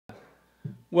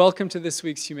Welcome to this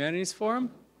week's Humanities Forum.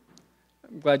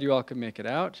 I'm glad you all could make it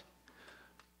out.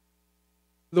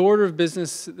 The order of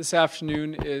business this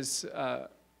afternoon is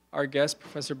our guest,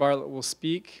 Professor Bartlett, will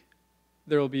speak.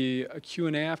 There will be a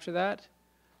Q&A after that.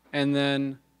 And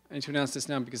then, I need to announce this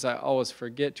now because I always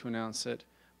forget to announce it.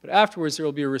 But afterwards, there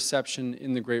will be a reception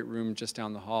in the great room just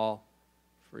down the hall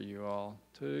for you all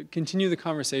to continue the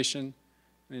conversation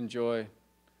and enjoy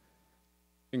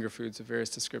finger foods of various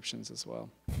descriptions as well.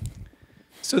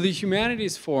 So the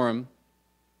Humanities Forum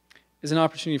is an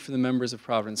opportunity for the members of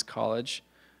Providence College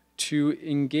to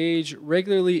engage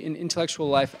regularly in intellectual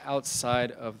life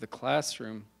outside of the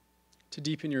classroom, to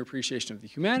deepen your appreciation of the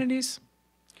humanities,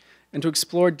 and to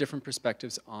explore different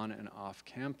perspectives on and off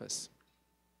campus.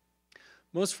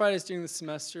 Most Fridays during the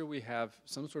semester, we have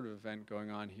some sort of event going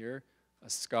on here, a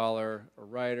scholar, a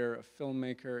writer, a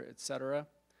filmmaker, etc.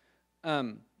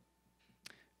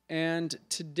 And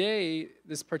today,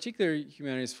 this particular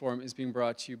Humanities Forum is being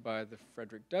brought to you by the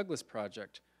Frederick Douglass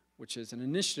Project, which is an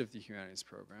initiative of the Humanities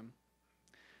Program.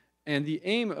 And the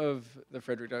aim of the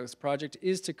Frederick Douglass Project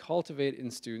is to cultivate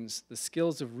in students the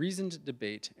skills of reasoned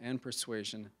debate and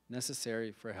persuasion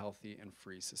necessary for a healthy and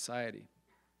free society.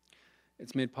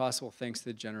 It's made possible thanks to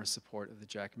the generous support of the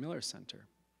Jack Miller Center.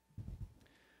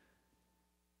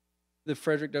 The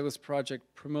Frederick Douglass Project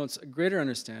promotes a greater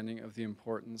understanding of the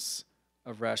importance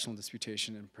of rational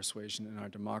disputation and persuasion in our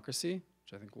democracy,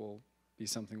 which I think will be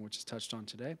something which is touched on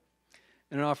today.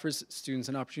 And it offers students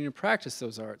an opportunity to practice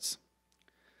those arts.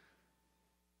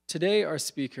 Today, our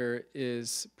speaker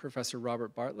is Professor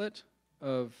Robert Bartlett,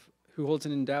 who holds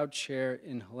an endowed chair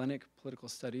in Hellenic political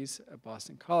studies at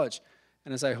Boston College.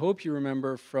 And as I hope you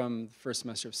remember from the first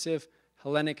semester of Civ,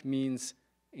 Hellenic means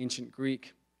ancient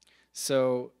Greek.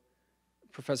 So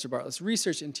Professor Bartlett's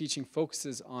research and teaching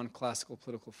focuses on classical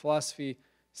political philosophy,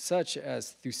 such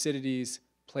as Thucydides,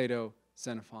 Plato,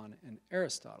 Xenophon, and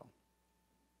Aristotle.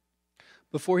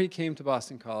 Before he came to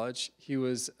Boston College, he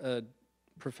was a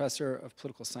professor of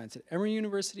political science at Emory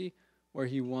University, where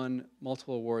he won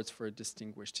multiple awards for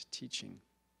distinguished teaching.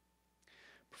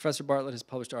 Professor Bartlett has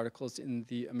published articles in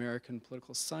the American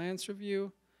Political Science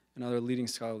Review and other leading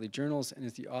scholarly journals, and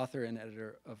is the author and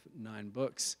editor of 9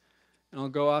 books. And I'll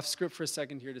go off script for a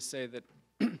second here to say that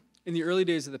in the early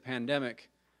days of the pandemic,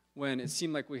 when it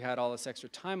seemed like we had all this extra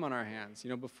time on our hands,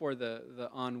 before the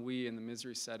ennui and the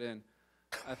misery set in,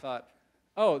 I thought,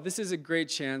 oh, this is a great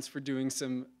chance for doing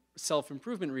some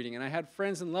self-improvement reading. And I had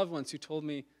friends and loved ones who told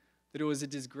me that it was a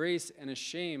disgrace and a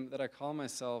shame that I call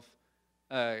myself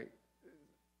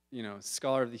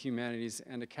scholar of the humanities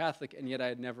and a Catholic, and yet I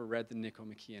had never read the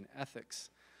Nicomachean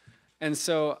Ethics. And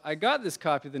so I got this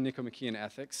copy of the Nicomachean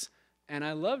Ethics, and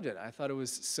I loved it. I thought it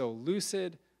was so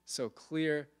lucid, so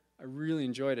clear. I really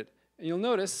enjoyed it. And you'll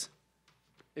notice,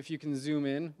 if you can zoom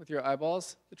in with your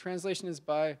eyeballs, the translation is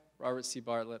by Robert C.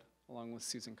 Bartlett, along with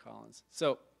Susan Collins.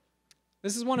 So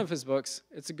this is one of his books.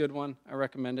 It's a good one. I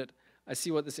recommend it. I see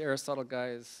what this Aristotle guy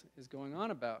is going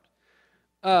on about.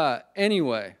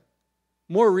 Anyway,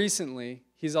 more recently,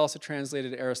 he's also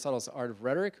translated Aristotle's Art of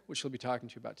Rhetoric, which he'll be talking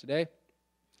to you about today.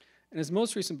 And his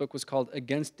most recent book was called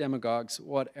Against Demagogues,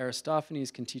 What Aristophanes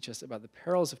Can Teach Us About the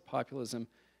Perils of Populism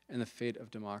and the Fate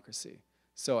of Democracy.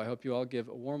 So I hope you all give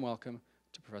a warm welcome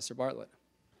to Professor Bartlett.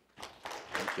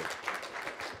 Thank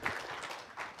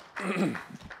you.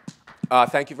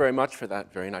 Thank you very much for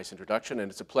that very nice introduction, and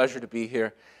it's a pleasure to be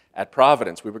here at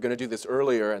Providence. We were going to do this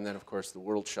earlier, and then, of course, the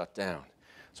world shut down.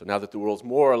 So now that the world's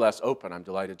more or less open, I'm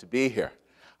delighted to be here.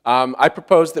 I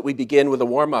propose that we begin with a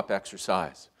warm-up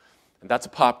exercise, and that's a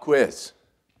pop quiz.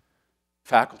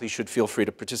 Faculty should feel free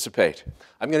to participate.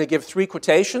 I'm going to give 3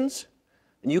 quotations,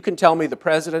 and you can tell me the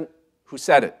president who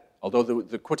said it, although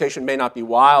the quotation may not be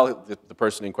while the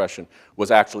person in question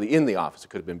was actually in the office. It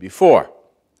could have been before.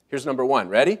 Here's number 1.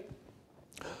 Ready?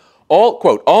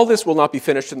 Quote, all this will not be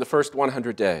finished in the first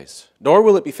 100 days, nor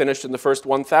will it be finished in the first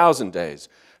 1,000 days,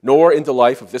 nor in the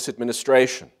life of this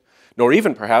administration, nor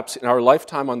even perhaps in our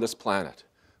lifetime on this planet.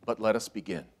 But let us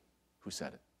begin. Who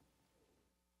said it?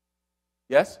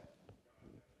 Yes?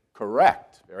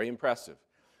 Correct. Very impressive.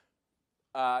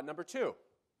 Number 2.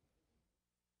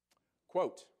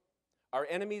 Quote, our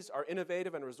enemies are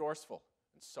innovative and resourceful,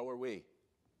 and so are we.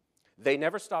 They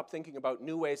never stop thinking about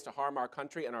new ways to harm our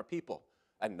country and our people,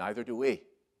 and neither do we.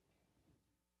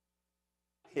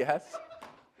 Yes?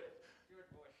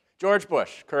 George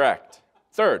Bush, correct.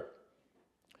 3rd,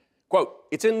 quote,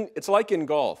 it's like in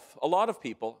golf. A lot of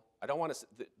people, I don't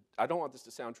want this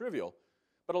to sound trivial,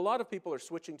 but a lot of people are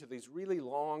switching to these really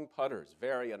long putters,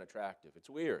 very unattractive. It's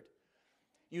weird.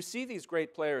 You see these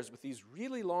great players with these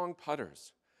really long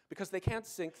putters because they can't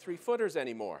sink 3-footers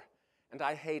anymore, and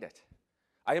I hate it.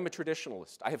 I am a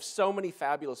traditionalist. I have so many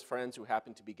fabulous friends who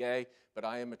happen to be gay, but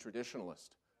I am a traditionalist.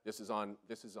 This is on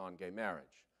gay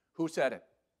marriage. Who said it?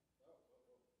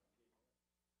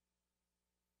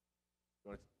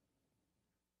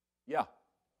 Yeah.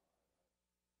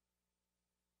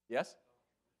 Yes?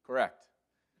 Correct.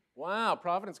 Wow,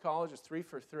 Providence College is 3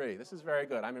 for 3. This is very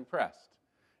good. I'm impressed.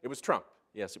 It was Trump.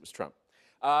 Yes, it was Trump.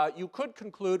 You could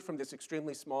conclude from this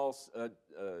extremely small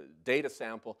data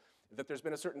sample that there's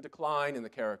been a certain decline in the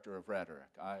character of rhetoric.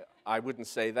 I wouldn't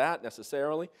say that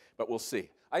necessarily, but we'll see.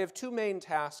 I have two main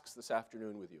tasks this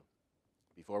afternoon with you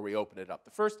before we open it up.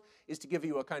 The first is to give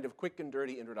you a kind of quick and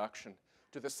dirty introduction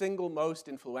to the single most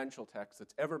influential text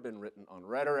that's ever been written on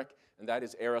rhetoric, and that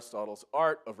is Aristotle's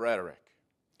Art of Rhetoric.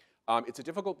 It's a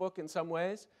difficult book in some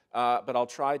ways, but I'll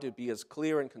try to be as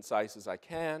clear and concise as I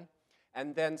can.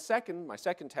 And then my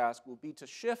second task will be to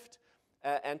shift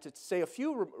and to say a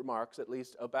few remarks, at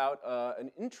least, about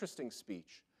an interesting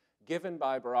speech given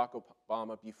by Barack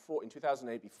Obama in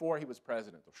 2008, before he was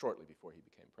president, or shortly before he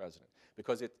became president,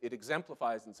 because it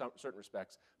exemplifies, in certain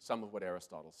respects, some of what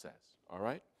Aristotle says. All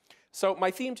right? So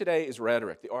my theme today is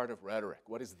rhetoric, the art of rhetoric.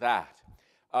 What is that?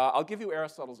 I'll give you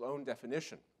Aristotle's own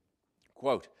definition.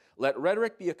 Quote, "Let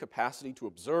rhetoric be a capacity to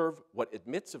observe what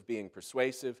admits of being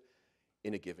persuasive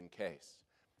in a given case."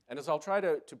 And as I'll try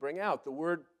to bring out, the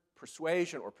word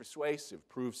persuasion or persuasive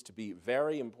proves to be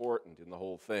very important in the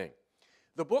whole thing.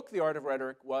 The book, The Art of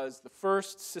Rhetoric, was the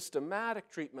first systematic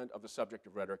treatment of the subject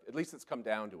of rhetoric, at least it's come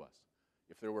down to us.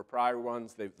 If there were prior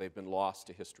ones, they've been lost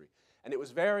to history. And it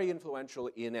was very influential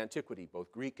in antiquity,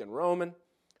 both Greek and Roman,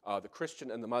 the Christian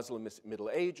and the Muslim Middle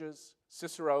Ages,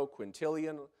 Cicero,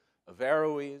 Quintilian,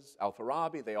 Averroes,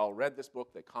 Alfarabi, they all read this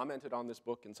book, they commented on this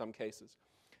book in some cases.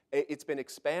 It's been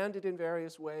expanded in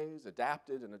various ways,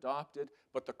 adapted and adopted,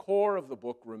 but the core of the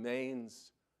book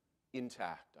remains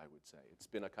intact, I would say. It's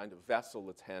been a kind of vessel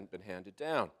that's been handed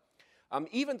down.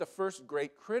 Even the first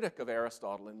great critic of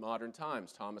Aristotle in modern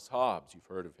times, Thomas Hobbes, you've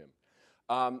heard of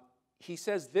him, he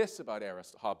says this about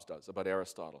Hobbes does, about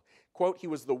Aristotle. Quote, "He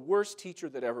was the worst teacher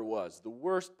that ever was, the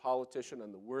worst politician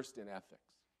and the worst in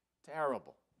ethics."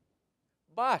 Terrible.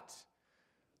 But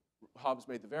Hobbes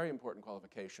made the very important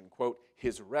qualification, quote,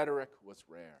 "His rhetoric was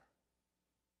rare."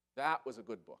 That was a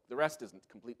good book. The rest isn't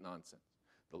complete nonsense,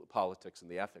 the politics and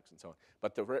the ethics and so on.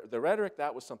 But the rhetoric,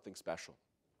 that was something special.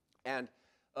 And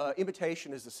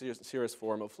imitation is the serious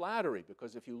form of flattery,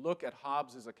 because if you look at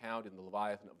Hobbes' account in the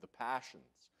Leviathan of the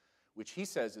Passions, which he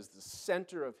says is the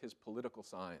center of his political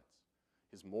science,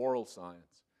 his moral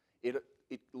science, it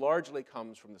largely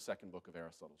comes from the second book of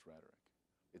Aristotle's Rhetoric.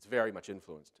 It's very much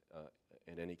influenced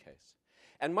in any case.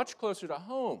 And much closer to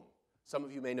home, some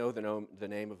of you may know the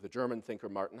name of the German thinker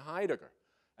Martin Heidegger.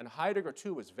 And Heidegger,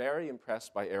 too, was very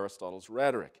impressed by Aristotle's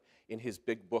rhetoric. In his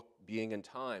big book, Being and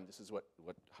Time, this is what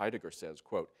Heidegger says,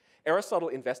 quote, "Aristotle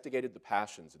investigated the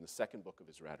passions in the second book of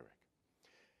his Rhetoric.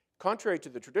 Contrary to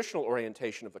the traditional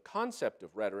orientation of the concept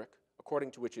of rhetoric,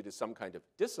 according to which it is some kind of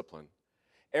discipline,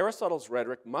 Aristotle's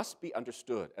rhetoric must be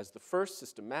understood as the first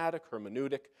systematic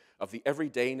hermeneutic of the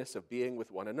everydayness of being with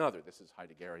one another." This is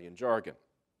Heideggerian jargon.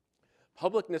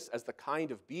 "Publicness as the kind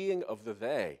of being of the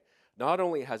they not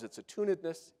only has its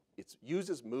attunedness, it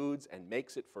uses moods and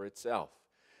makes it for itself.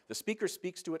 The speaker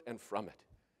speaks to it and from it.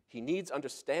 He needs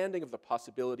understanding of the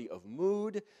possibility of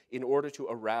mood in order to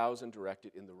arouse and direct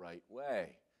it in the right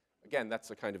way." Again, that's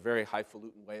a kind of very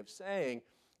highfalutin way of saying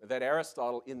that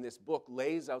Aristotle in this book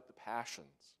lays out the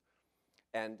passions.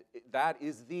 And that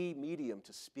is the medium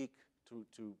to speak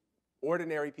to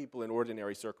ordinary people in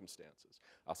ordinary circumstances.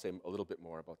 I'll say a little bit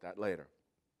more about that later.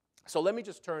 So let me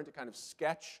just turn to kind of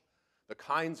sketch the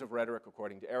kinds of rhetoric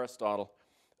according to Aristotle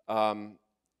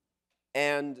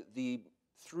and the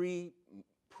three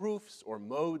proofs or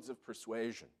modes of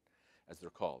persuasion, as they're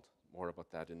called. More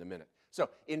about that in a minute. So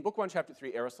in Book 1, Chapter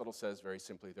 3, Aristotle says very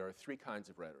simply there are three kinds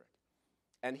of rhetoric.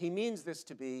 And he means this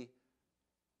to be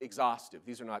exhaustive.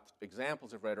 These are not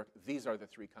examples of rhetoric. These are the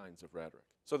three kinds of rhetoric.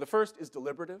 So the first is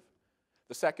deliberative,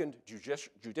 the second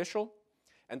judicial,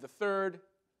 and the third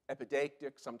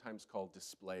epideictic, sometimes called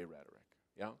display rhetoric.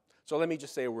 Yeah? So let me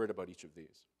just say a word about each of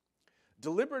these.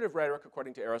 Deliberative rhetoric,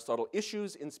 according to Aristotle,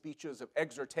 issues in speeches of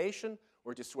exhortation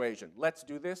or dissuasion. Let's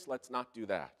do this, let's not do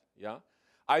that. Yeah?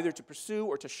 Either to pursue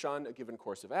or to shun a given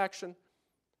course of action,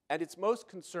 and it's most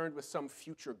concerned with some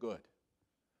future good.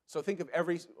 So think of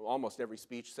almost every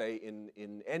speech, say,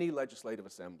 in any legislative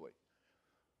assembly.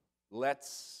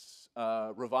 Let's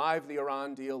revive the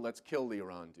Iran deal, let's kill the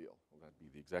Iran deal. Well, that'd be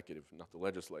the executive, not the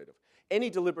legislative. Any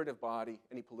deliberative body,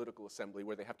 any political assembly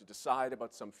where they have to decide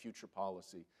about some future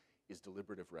policy is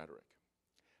deliberative rhetoric.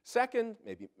 Second,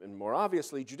 maybe and more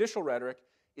obviously, judicial rhetoric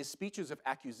is speeches of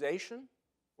accusation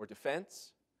or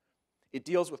defense. It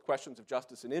deals with questions of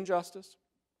justice and injustice,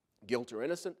 guilt or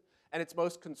innocent, and it's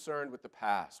most concerned with the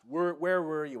past. Where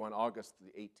were you on August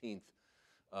the 18th,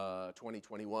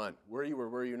 2021? Were you or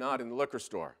were you not in the liquor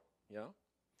store? Yeah?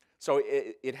 So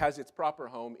it has its proper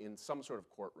home in some sort of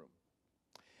courtroom.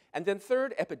 And then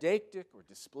third, epideictic or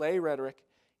display rhetoric,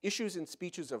 issues in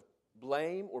speeches of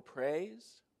blame or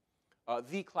praise.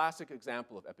 The classic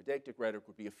example of epideictic rhetoric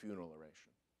would be a funeral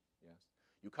oration. Yes?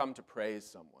 You come to praise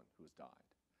someone who has died.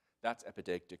 That's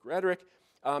epideictic rhetoric.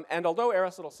 And although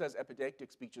Aristotle says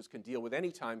epideictic speeches can deal with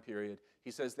any time period, he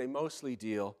says they mostly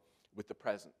deal with the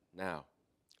present, now.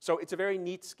 So it's a very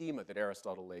neat schema that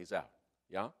Aristotle lays out.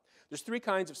 Yeah? There's three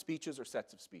kinds of speeches or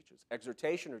sets of speeches: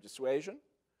 exhortation or dissuasion,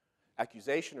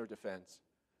 accusation or defense,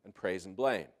 and praise and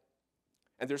blame.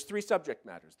 And there's three subject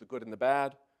matters: the good and the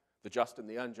bad, the just and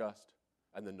the unjust,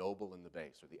 and the noble and the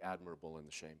base, or the admirable and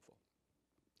the shameful.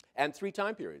 And three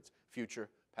time periods: future,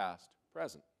 past,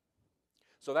 present.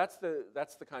 So that's the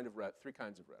kind of three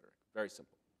kinds of rhetoric. Very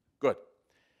simple. Good.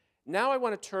 Now I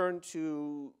want to turn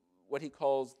to what he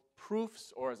calls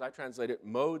proofs, or as I translate it,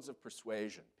 modes of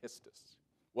persuasion, pistis.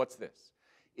 What's this?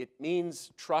 It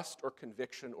means trust or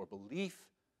conviction or belief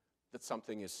that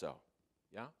something is so.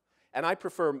 Yeah? And I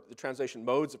prefer the translation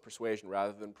modes of persuasion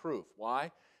rather than proof.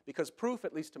 Why? Because proof,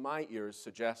 at least to my ears,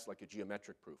 suggests like a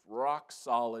geometric proof, rock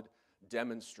solid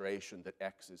demonstration that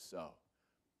X is so.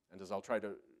 And as I'll try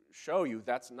to show you,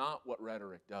 that's not what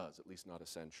rhetoric does, at least not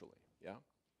essentially. Yeah?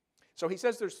 So he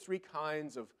says there's three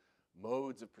kinds of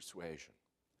modes of persuasion.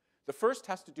 The first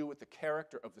has to do with the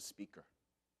character of the speaker.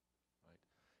 Right?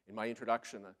 In my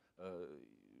introduction,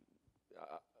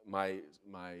 my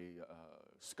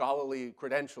scholarly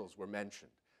credentials were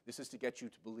mentioned. This is to get you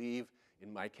to believe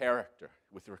in my character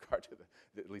with regard to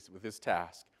at least with this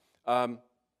task.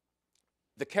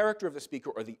 The character of the speaker,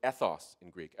 or the ethos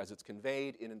in Greek, as it's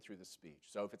conveyed in and through the speech.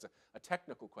 So if it's a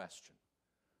technical question,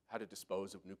 how to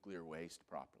dispose of nuclear waste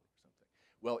properly or something.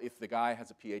 Well, if the guy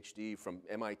has a PhD from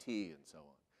MIT and so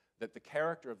on, that the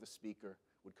character of the speaker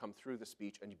would come through the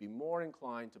speech and you'd be more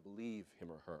inclined to believe him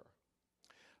or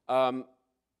her.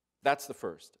 That's the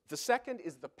first. The second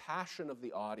is the passion of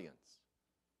the audience.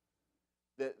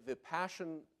 The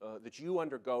passion that you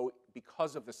undergo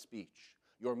because of the speech.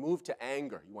 You're moved to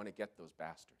anger. You want to get those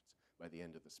bastards by the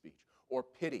end of the speech. Or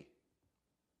pity,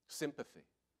 sympathy.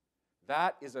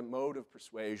 That is a mode of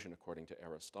persuasion, according to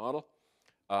Aristotle,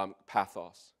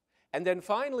 pathos. And then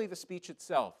finally, the speech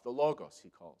itself, the logos,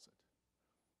 he calls it.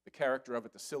 The character of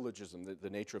it, the syllogism, the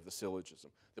nature of the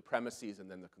syllogism, the premises, and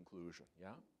then the conclusion. Yeah?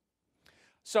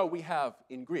 So we have,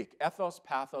 in Greek, ethos,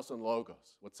 pathos, and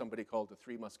logos, what somebody called the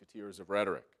three musketeers of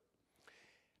rhetoric.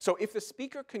 So if the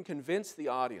speaker can convince the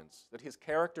audience that his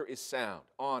character is sound,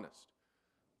 honest,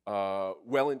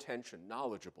 well-intentioned,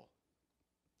 knowledgeable,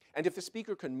 and if the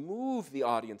speaker can move the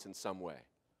audience in some way,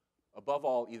 above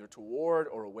all, either toward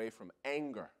or away from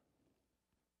anger,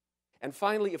 and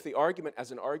finally, if the argument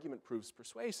as an argument proves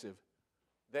persuasive,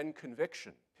 then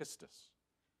conviction, pistis,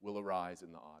 will arise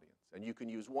in the audience. And you can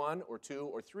use one or two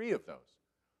or three of those.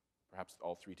 Perhaps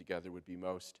all three together would be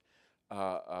most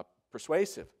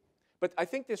persuasive. But I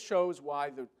think this shows why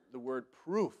the word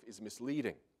proof is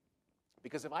misleading.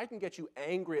 Because if I can get you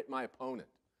angry at my opponent,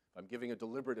 if I'm giving a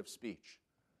deliberative speech,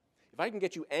 if I can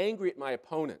get you angry at my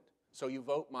opponent so you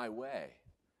vote my way,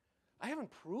 I haven't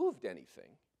proved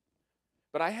anything,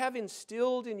 but I have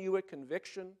instilled in you a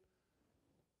conviction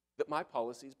that my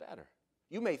policy is better.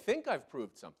 You may think I've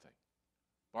proved something.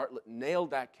 Bartlett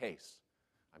nailed that case.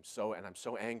 I'm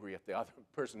so angry at the other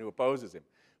person who opposes him.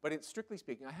 But strictly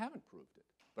speaking, I haven't proved it.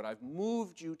 But I've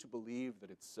moved you to believe that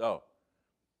it's so.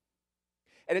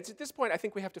 And it's at this point I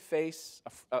think we have to face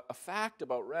a fact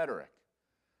about rhetoric,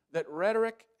 that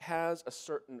rhetoric has a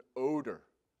certain odor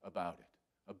about it,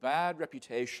 a bad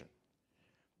reputation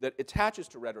that attaches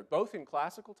to rhetoric, both in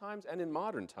classical times and in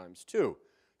modern times too.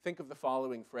 Think of the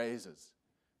following phrases: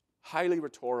 highly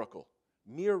rhetorical,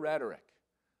 mere rhetoric,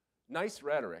 nice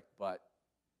rhetoric, but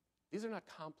these are not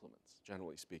compliments,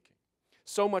 generally speaking.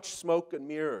 So much smoke and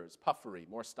mirrors, puffery,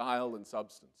 more style than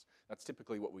substance. That's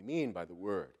typically what we mean by the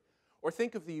word. Or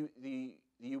think of the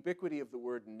ubiquity of the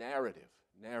word narrative,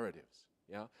 narratives.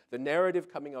 Yeah? The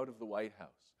narrative coming out of the White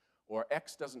House, or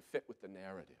X doesn't fit with the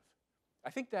narrative.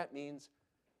 I think that means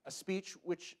a speech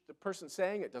which the person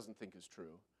saying it doesn't think is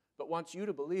true, but wants you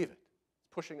to believe it. It's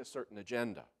pushing a certain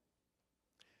agenda.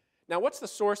 Now, what's the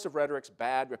source of rhetoric's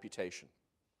bad reputation?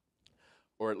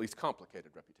 Or at least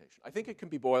complicated reputation? I think it can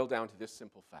be boiled down to this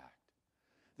simple fact,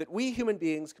 that we human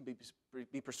beings can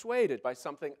be persuaded by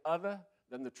something other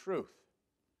than the truth.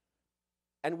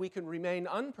 and we can remain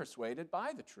unpersuaded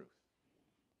by the truth.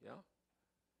 Yeah?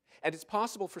 And it's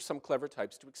possible for some clever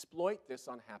types to exploit this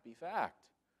unhappy fact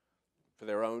for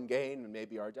their own gain and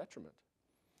maybe our detriment.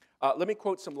 Let me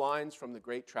quote some lines from the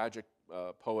great tragic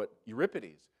poet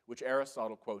Euripides, which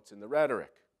Aristotle quotes in the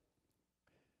Rhetoric.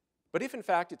 But if in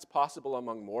fact it's possible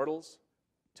among mortals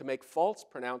to make false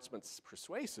pronouncements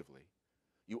persuasively,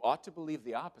 you ought to believe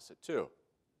the opposite too,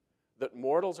 that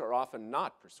mortals are often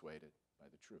not persuaded by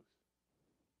the truth.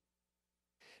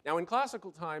 Now, in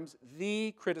classical times,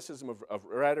 the criticism of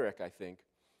rhetoric, I think,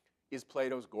 is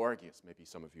Plato's Gorgias. Maybe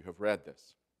some of you have read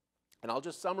this. And I'll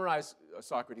just summarize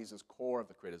Socrates' core of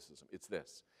the criticism. It's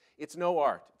this. It's no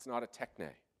art. It's not a techne.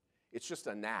 It's just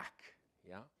a knack.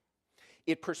 Yeah?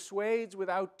 It persuades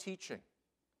without teaching.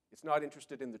 It's not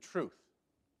interested in the truth.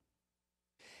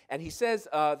 And he says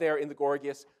there in the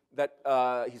Gorgias that,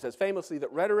 he says famously,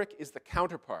 that rhetoric is the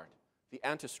counterpart, the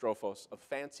antistrophos of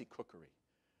fancy cookery,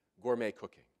 gourmet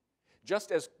cooking.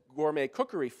 Just as gourmet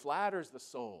cookery flatters the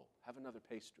soul, have another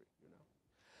pastry, you know.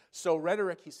 So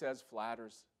rhetoric, he says,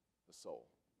 flatters the soul.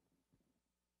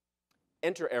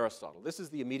 Enter Aristotle. This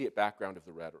is the immediate background of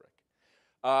the Rhetoric.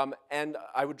 And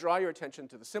I would draw your attention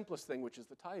to the simplest thing, which is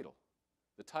the title.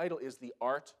 The title is The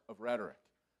Art of Rhetoric.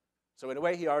 So in a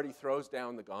way, he already throws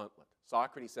down the gauntlet.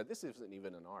 Socrates said, this isn't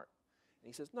even an art. And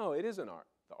he says, no, it is an art,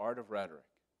 the art of rhetoric.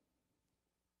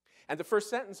 And the first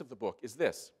sentence of the book is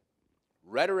this.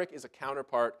 Rhetoric is a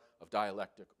counterpart of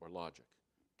dialectic or logic.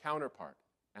 Counterpart,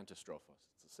 antistrophos,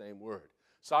 it's the same word.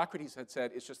 Socrates had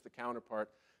said it's just the counterpart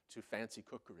to fancy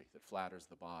cookery that flatters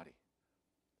the body.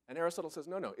 And Aristotle says,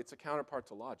 no, no, it's a counterpart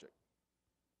to logic.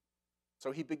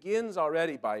 So he begins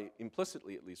already by,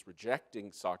 implicitly at least,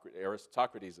 rejecting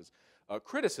Socrates'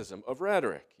 criticism of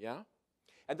rhetoric, yeah?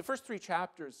 And the first three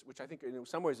chapters, which I think in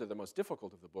some ways are the most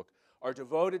difficult of the book, are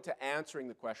devoted to answering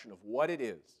the question of what it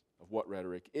is, of what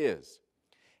rhetoric is.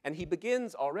 And he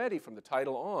begins already from the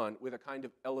title on with a kind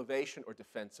of elevation or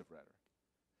defense of rhetoric.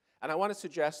 And I want to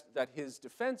suggest that his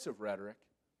defense of rhetoric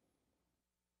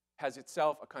has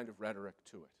itself a kind of rhetoric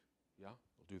to it. Yeah?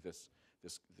 We'll do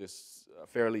this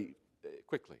fairly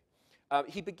quickly.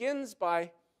 He begins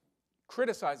by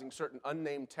criticizing certain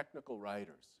unnamed technical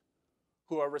writers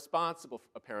who are responsible,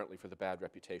 apparently, for the bad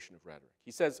reputation of rhetoric.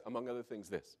 He says, among other things,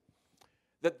 this,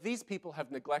 that these people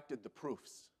have neglected the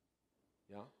proofs,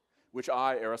 yeah? Which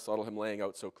I, Aristotle, am laying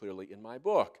out so clearly in my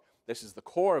book. This is the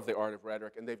core of the art of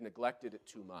rhetoric, and they've neglected it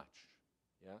too much.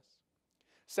 Yes?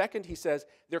 Second, he says,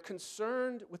 they're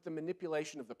concerned with the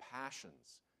manipulation of the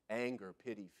passions, anger,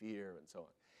 pity, fear, and so on.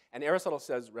 And Aristotle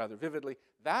says rather vividly,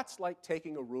 that's like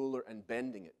taking a ruler and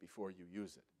bending it before you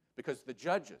use it. Because the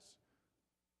judges,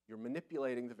 you're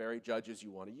manipulating the very judges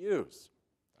you want to use.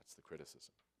 That's the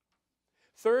criticism.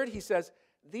 Third, he says,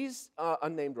 these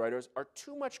unnamed writers are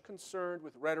too much concerned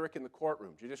with rhetoric in the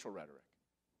courtroom, judicial rhetoric,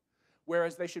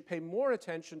 whereas they should pay more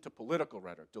attention to political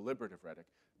rhetoric, deliberative rhetoric.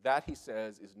 That, he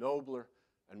says, is nobler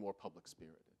and more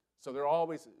public-spirited. So they're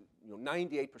always,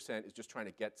 98% is just trying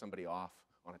to get somebody off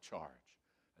on a charge,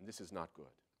 and this is not good.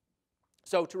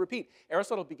 So to repeat,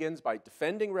 Aristotle begins by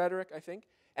defending rhetoric, I think,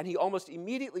 and he almost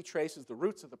immediately traces the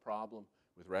roots of the problem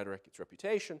with rhetoric, its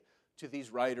reputation, to these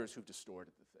writers who've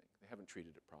distorted the thing. They haven't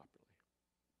treated it properly.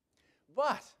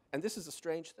 But, and this is a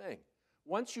strange thing,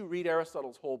 once you read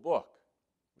Aristotle's whole book,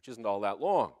 which isn't all that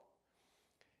long,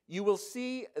 you will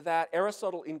see that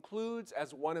Aristotle includes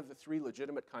as one of the three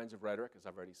legitimate kinds of rhetoric, as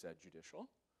I've already said, judicial,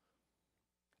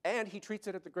 and he treats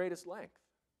it at the greatest length.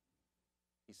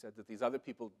 He said that these other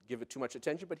people give it too much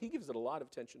attention, but he gives it a lot of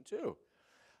attention too.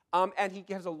 And he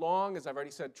gives a long, as I've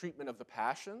already said, treatment of the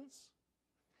passions.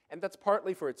 And that's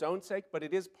partly for its own sake, but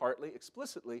it is partly,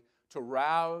 explicitly, to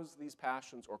rouse these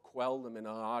passions or quell them in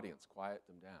an audience, quiet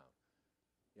them down.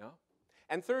 Yeah?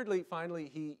 And thirdly,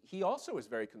 finally, he also is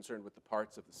very concerned with the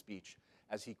parts of the speech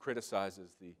as he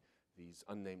criticizes these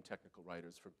unnamed technical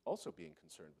writers for also being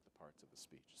concerned with the parts of the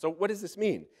speech. So what does this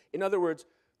mean? In other words,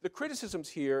 the criticisms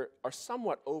here are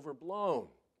somewhat overblown.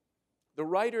 The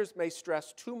writers may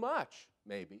stress too much,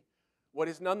 maybe, what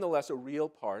is nonetheless a real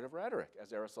part of rhetoric,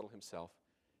 as Aristotle himself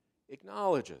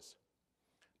acknowledges.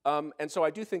 And so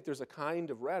I do think there's a kind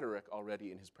of rhetoric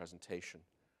already in his presentation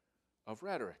of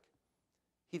rhetoric.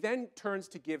 He then turns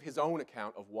to give his own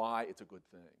account of why it's a good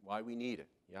thing, why we need it,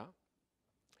 yeah?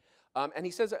 And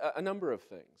he says a number of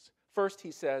things. First,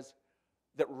 he says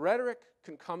that rhetoric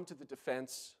can come to the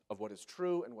defense of what is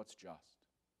true and what's just.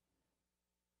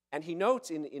 And he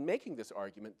notes in making this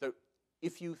argument that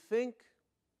if you think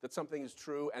that something is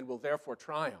true and will therefore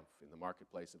triumph in the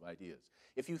marketplace of ideas,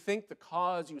 if you think the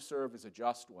cause you serve is a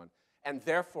just one, and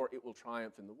therefore it will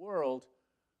triumph in the world,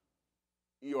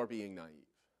 you're being naive.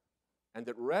 and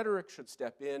that rhetoric should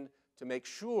step in to make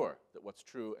sure that what's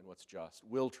true and what's just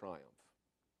will triumph.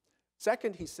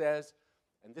 Second, he says,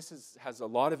 and this has a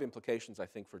lot of implications, I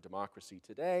think, for democracy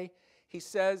today, he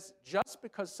says just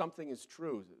because something is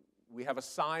true, we have a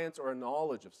science or a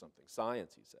knowledge of something,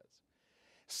 science, he says.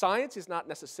 Science is not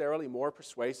necessarily more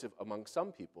persuasive among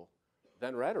some people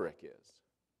than rhetoric is.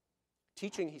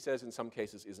 Teaching, he says, in some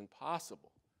cases isn't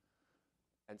possible.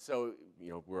 And so,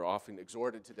 we're often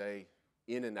exhorted today,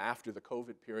 in and after the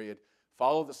COVID period,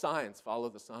 follow the science, follow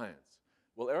the science.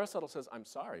 Well, Aristotle says, I'm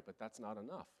sorry, but that's not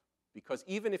enough. Because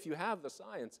even if you have the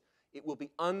science, it will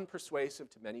be unpersuasive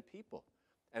to many people.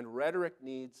 And rhetoric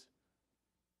needs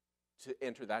to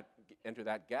enter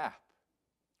that gap.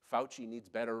 Fauci needs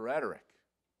better rhetoric.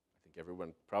 I think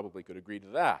everyone probably could agree to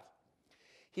that.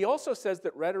 He also says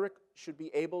that rhetoric should be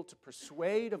able to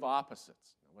persuade of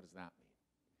opposites. Now, what does that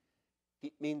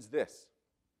mean? It means this.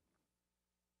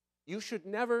 You should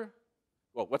never,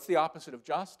 well, what's the opposite of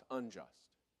just? Unjust.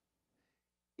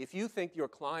 If you think your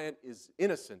client is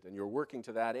innocent and you're working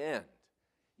to that end,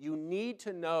 you need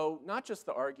to know not just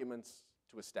the arguments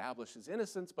to establish his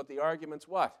innocence, but the arguments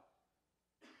what?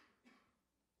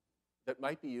 That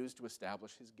might be used to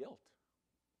establish his guilt.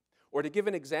 Or to give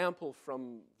an example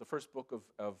from the first book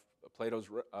of Plato's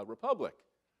Republic,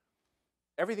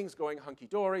 everything's going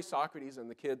hunky-dory. Socrates and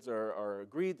the kids are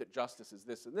agreed that justice is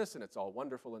this, and it's all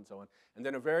wonderful and so on. And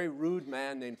then a very rude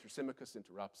man named Thrasymachus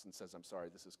interrupts and says, I'm sorry,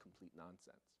 this is complete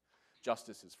nonsense.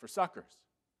 Justice is for suckers.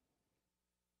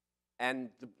 And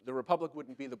the Republic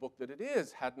wouldn't be the book that it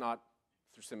is had not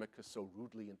Thrasymachus so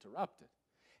rudely interrupted.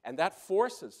 And that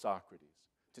forces Socrates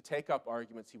to take up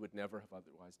arguments he would never have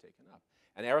otherwise taken up.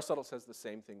 And Aristotle says the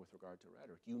same thing with regard to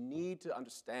rhetoric. You need to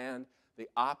understand the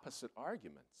opposite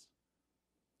arguments.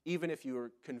 Even if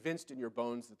you're convinced in your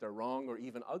bones that they're wrong or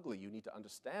even ugly, you need to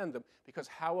understand them, because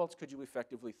how else could you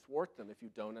effectively thwart them if you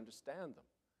don't understand them?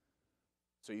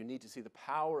 So you need to see the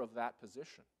power of that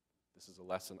position. This is a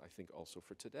lesson, I think, also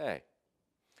for today.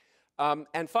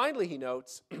 And finally, he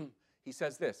notes, he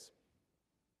says this.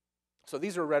 So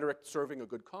these are rhetoric serving a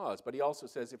good cause, but he also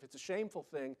says if it's a shameful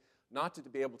thing not to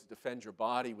be able to defend your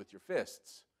body with your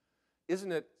fists,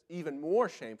 isn't it even more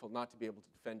shameful not to be able to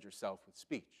defend yourself with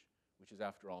speech, which is,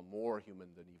 after all, more human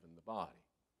than even the body?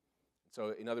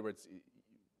 So, in other words,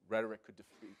 rhetoric could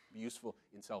be useful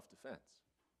in self-defense.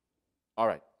 All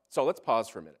right, so let's pause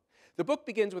for a minute. The book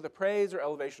begins with a praise or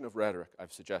elevation of rhetoric,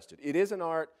 I've suggested. It is an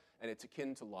art, and it's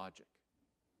akin to logic.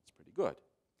 It's pretty good.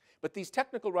 But these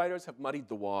technical writers have muddied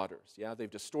the waters. Yeah, they've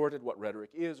distorted what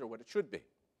rhetoric is or what it should be.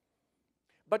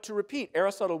 But to repeat,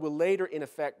 Aristotle will later, in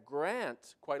effect,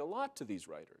 grant quite a lot to these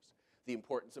writers. The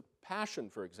importance of passion,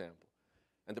 for example,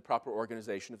 and the proper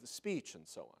organization of the speech, and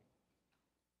so on.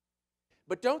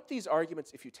 But don't these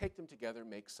arguments, if you take them together,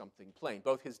 make something plain?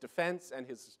 Both his defense and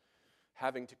his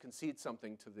having to concede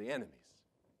something to the enemies.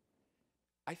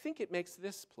 I think it makes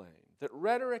this plain, that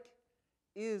rhetoric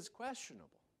is questionable.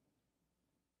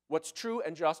 What's true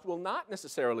and just will not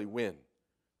necessarily win,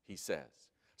 he says.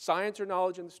 Science or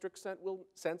knowledge in the strict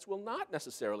sense will not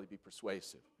necessarily be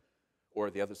persuasive.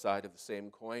 Or the other side of the same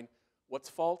coin, what's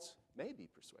false may be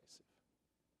persuasive.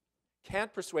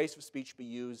 Can't persuasive speech be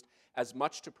used as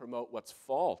much to promote what's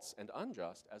false and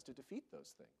unjust as to defeat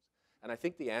those things? And I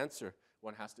think the answer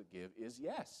one has to give is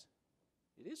yes,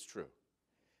 it is true.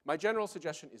 My general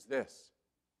suggestion is this,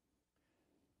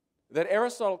 that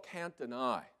Aristotle can't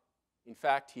deny, in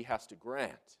fact, he has to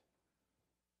grant,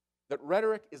 that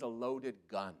rhetoric is a loaded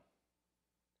gun.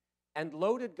 And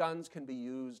loaded guns can be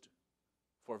used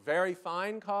for very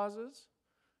fine causes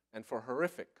and for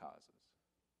horrific causes.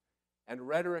 And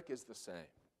rhetoric is the same.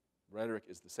 Rhetoric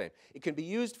is the same. It can be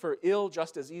used for ill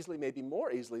just as easily, maybe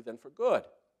more easily, than for good.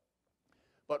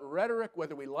 But rhetoric,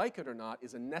 whether we like it or not,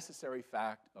 is a necessary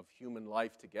fact of human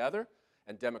life together,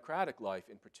 and democratic life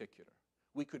in particular.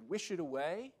 We could wish it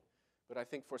away, but I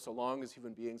think for so long as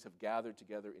human beings have gathered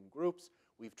together in groups,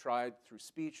 we've tried through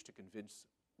speech to convince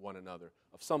one another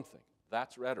of something.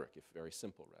 That's rhetoric, if very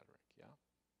simple rhetoric,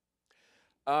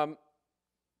 yeah?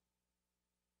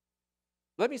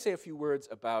 Let me say a few words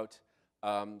about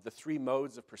the three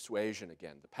modes of persuasion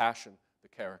again, the passion, the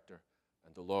character,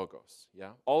 and the logos,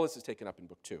 yeah? All this is taken up in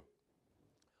Book 2.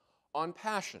 On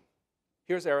passion,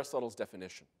 here's Aristotle's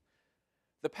definition.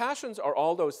 The passions are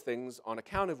all those things on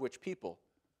account of which people,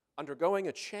 undergoing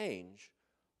a change,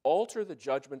 alter the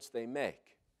judgments they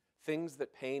make, things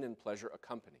that pain and pleasure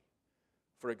accompany.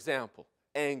 For example,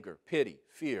 anger, pity,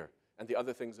 fear, and the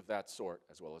other things of that sort,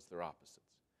 as well as their opposites.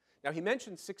 Now, he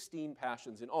mentions 16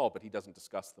 passions in all, but he doesn't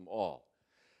discuss them all.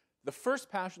 The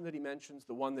first passion that he mentions,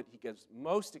 the one that he gives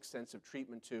most extensive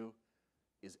treatment to,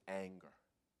 is anger.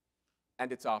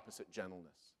 and its opposite,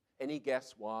 gentleness. Any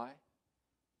guess why?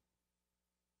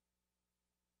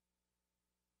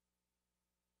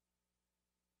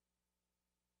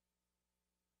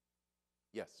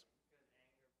 Yes.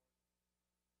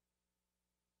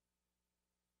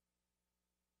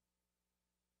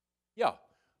 Yeah,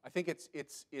 I think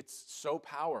it's so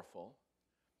powerful.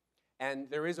 And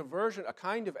there is a version, a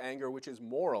kind of anger, which is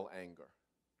moral anger,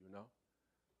 you know?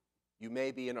 You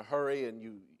may be in a hurry and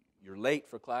you're late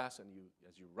for class, and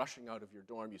as you're rushing out of your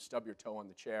dorm, you stub your toe on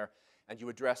the chair, and you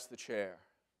address the chair.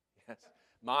 Yes,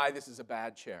 this is a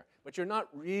bad chair. But you're not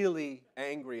really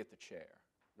angry at the chair,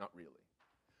 not really.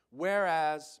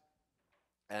 Whereas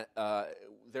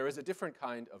there is a different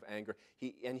kind of anger,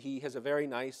 and he has a very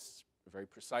nice, very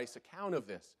precise account of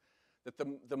this, that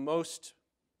the most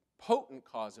potent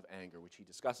cause of anger, which he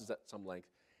discusses at some length,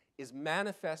 is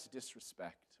manifest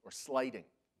disrespect, or slighting,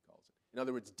 he calls it. In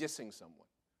other words, dissing someone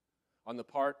on the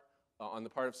part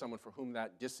of someone for whom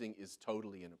that dissing is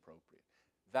totally inappropriate.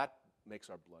 That makes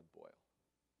our blood boil.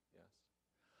 Yes.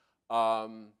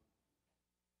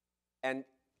 And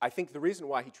I think the reason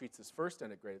why he treats this first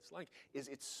and at greatest length is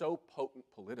it's so potent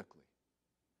politically,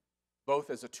 both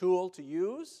as a tool to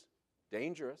use,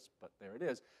 dangerous, but there it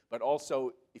is, but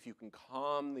also if you can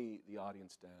calm the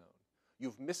audience down.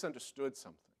 You've misunderstood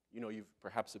something. You know, you've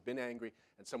perhaps have been angry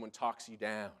and someone talks you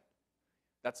down.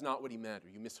 That's not what he meant, or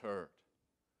you misheard.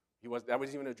 That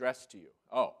wasn't even addressed to you.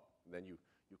 Oh, and then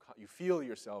you feel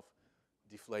yourself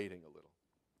deflating a little.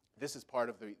 This is part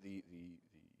of the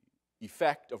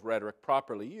effect of rhetoric,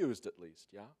 properly used at least,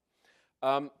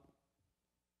 yeah?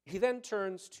 He then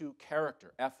turns to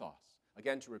character, ethos.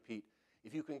 Again, to repeat,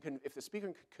 if the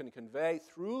speaker can convey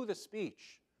through the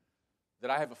speech that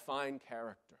I have a fine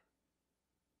character,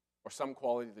 or some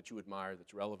quality that you admire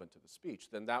that's relevant to the speech,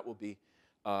 then that will be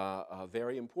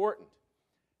very important.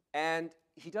 And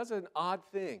he does an odd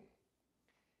thing.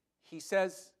 He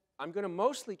says, I'm going to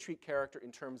mostly treat character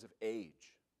in terms of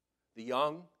age, the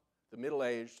young, the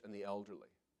middle-aged, and the elderly.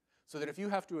 So that if you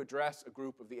have to address a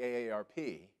group of the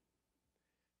AARP,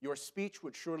 your speech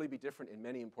would surely be different in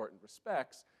many important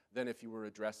respects than if you were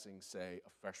addressing, say, a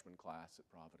freshman class at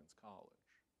Providence College.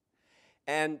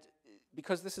 And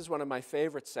because this is one of my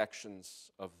favorite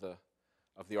sections of the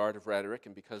art of rhetoric,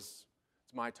 and because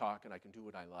it's my talk and I can do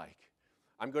what I like,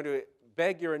 I'm going to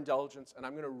beg your indulgence, and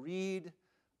I'm going to read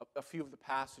a few of the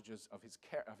passages of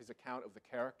his account of the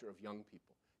character of young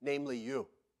people, namely you.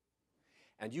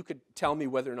 And you could tell me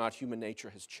whether or not human nature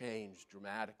has changed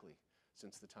dramatically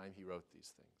since the time he wrote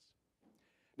these things.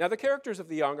 Now, the characters of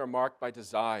the young are marked by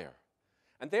desire,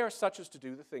 and they are such as to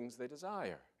do the things they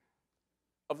desire.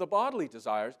 Of the bodily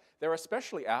desires, they're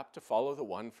especially apt to follow the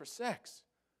one for sex,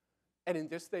 and in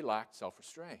this they lack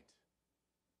self-restraint.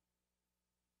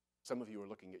 Some of you are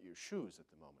looking at your shoes at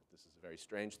the moment. This is a very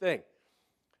strange thing.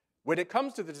 When it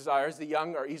comes to the desires, the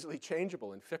young are easily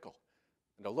changeable and fickle,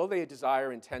 and although they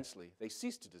desire intensely, they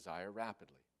cease to desire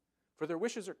rapidly, for their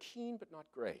wishes are keen but not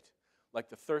great, like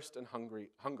the thirst and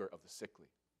hunger of the sickly.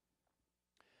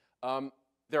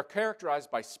 They're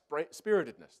characterized by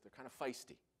spiritedness. They're kind of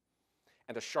feisty,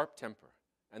 and a sharp temper,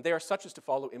 and they are such as to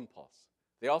follow impulse.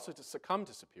 They also succumb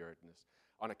to spiritedness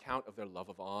on account of their love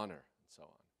of honor, and so on.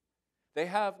 They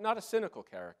have not a cynical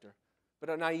character, but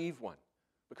a naive one,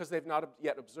 because they've not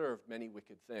yet observed many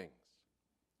wicked things.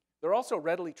 They're also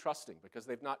readily trusting, because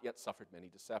they've not yet suffered many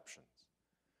deceptions.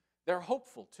 They're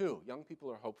hopeful, too. Young people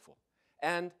are hopeful.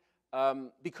 And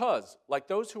because, like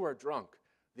those who are drunk,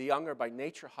 the young are by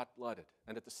nature hot-blooded,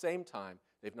 and at the same time,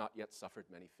 they've not yet suffered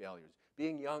many failures.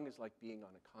 Being young is like being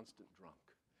on a constant drunk.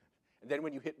 And then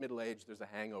when you hit middle age, there's a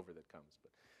hangover that comes,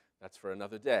 but that's for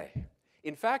another day.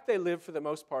 In fact, they live for the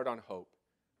most part on hope,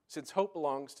 since hope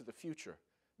belongs to the future,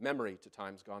 memory to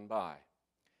times gone by.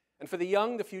 And for the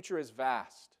young, the future is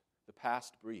vast, the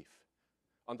past brief.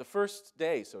 On the first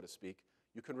day, so to speak,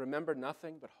 you can remember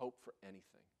nothing but hope for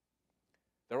anything.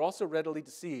 They're also readily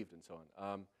deceived, and so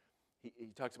on.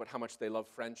 He talks about how much they love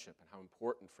friendship and how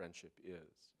important friendship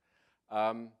is.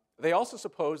 They also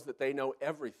suppose that they know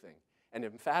everything and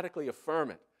emphatically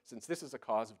affirm it, since this is a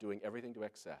cause of doing everything to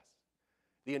excess.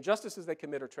 The injustices they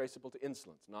commit are traceable to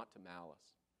insolence, not to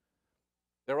malice.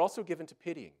 They're also given to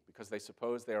pitying, because they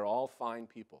suppose they are all fine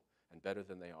people and better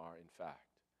than they are in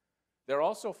fact. They're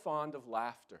also fond of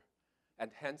laughter,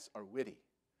 and hence are witty.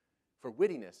 For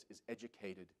wittiness is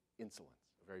educated insolence.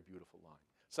 A very beautiful line.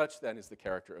 Such, then, is the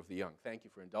character of the young. Thank you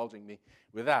for indulging me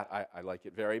with that. I like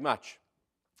it very much.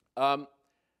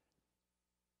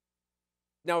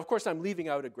 Now, of course, I'm leaving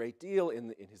out a great deal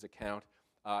in his account.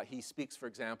 He speaks, for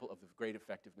example, of the great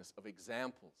effectiveness of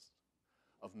examples,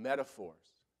 of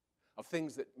metaphors, of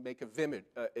things that make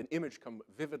an image come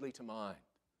vividly to mind.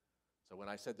 So when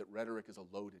I said that rhetoric is a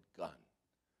loaded gun,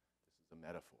 this is a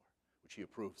metaphor, which he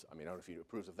approves. I mean, I don't know if he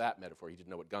approves of that metaphor. He didn't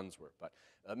know what guns were. But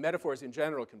metaphors in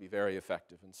general can be very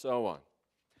effective, and so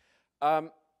on.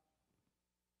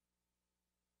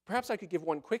 Perhaps I could give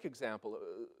one quick example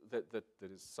that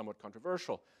is somewhat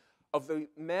controversial of the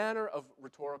manner of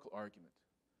rhetorical argument.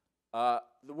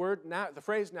 The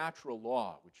phrase natural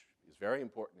law, which is very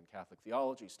important in Catholic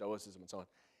theology, Stoicism, and so on,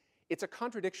 it's a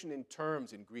contradiction in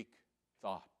terms in Greek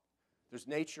thought. There's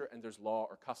nature and there's law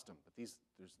or custom, but these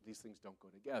things don't go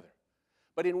together.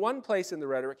 But in one place in the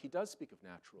rhetoric, he does speak of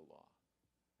natural law.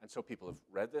 And so people have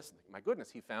read this and think, my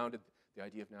goodness, he founded the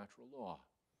idea of natural law.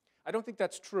 I don't think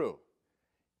that's true.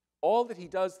 All that he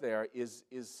does there is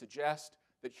suggest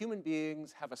that human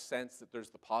beings have a sense that there's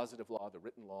the positive law, the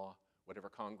written law, whatever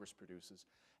Congress produces,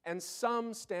 and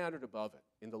some standard above it,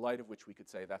 in the light of which we could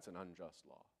say that's an unjust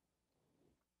law.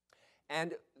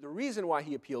 And the reason why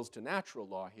he appeals to natural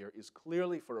law here is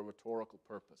clearly for a rhetorical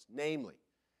purpose. Namely,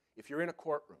 if you're in a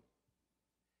courtroom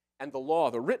and the law,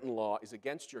 the written law, is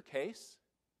against your case,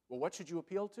 well, what should you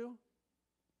appeal to?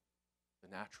 The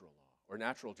natural law, or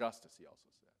natural justice, he also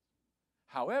says.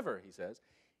 However, he says,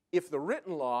 if the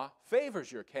written law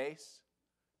favors your case,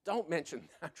 don't mention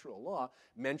natural law,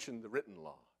 mention the written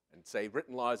law, and say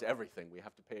written law is everything. We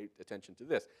have to pay attention to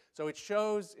this. So it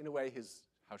shows, in a way, his,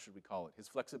 how should we call it, his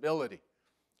flexibility.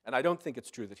 And I don't think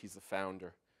it's true that he's the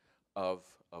founder of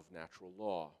natural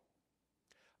law.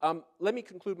 Let me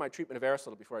conclude my treatment of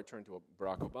Aristotle before I turn to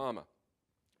Barack Obama,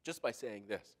 just by saying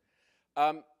this.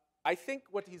 I think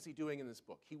what is he doing in this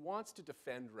book? He wants to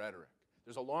defend rhetoric.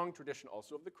 There's a long tradition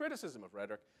also of the criticism of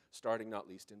rhetoric, starting not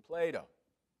least in Plato.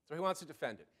 So he wants to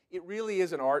defend it. It really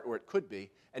is an art, or it could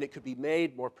be, and it could be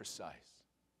made more precise.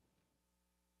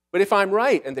 But if I'm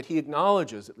right, and that he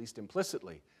acknowledges, at least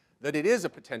implicitly, that it is a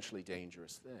potentially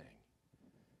dangerous thing,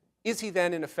 is he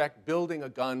then, in effect, building a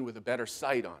gun with a better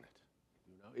sight on it?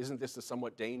 You know, isn't this a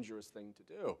somewhat dangerous thing to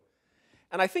do?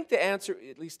 And I think the answer,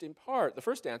 at least in part, the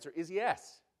first answer is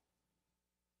yes.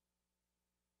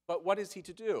 But what is he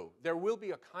to do? There will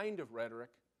be a kind of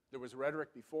rhetoric. There was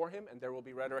rhetoric before him, and there will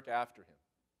be rhetoric after him.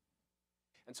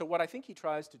 And so what I think he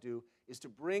tries to do is to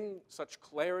bring such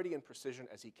clarity and precision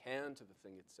as he can to the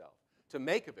thing itself, to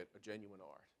make of it a genuine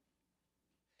art.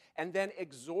 And then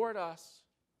exhort us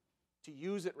to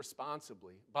use it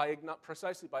responsibly,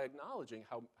 precisely by acknowledging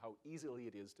how easily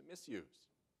it is to misuse.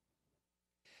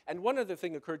 And one other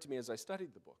thing occurred to me as I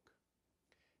studied the book,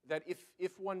 that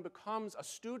if one becomes a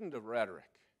student of rhetoric,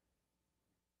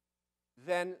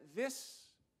 then this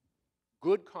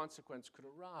good consequence could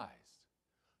arise.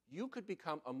 You could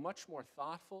become a much more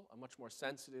thoughtful, a much more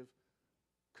sensitive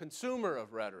consumer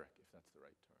of rhetoric, if that's the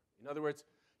right term. In other words,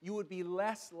 you would be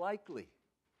less likely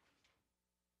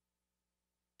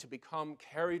to become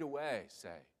carried away,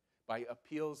 say, by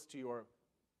appeals to your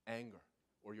anger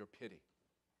or your pity.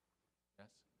 Yes?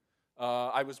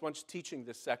 I was once teaching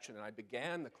this section, and I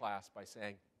began the class by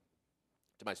saying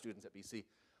to my students at BC,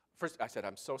 first I said,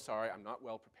 I'm so sorry, I'm not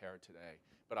well prepared today,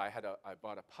 but I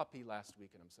bought a puppy last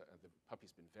week, and the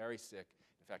puppy's been very sick.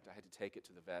 In fact, I had to take it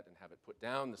to the vet and have it put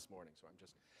down this morning, so and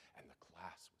the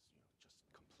class was just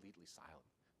completely silent.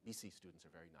 BC students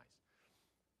are very nice.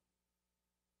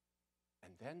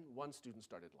 And then one student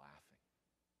started laughing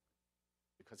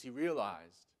because he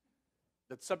realized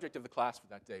that the subject of the class for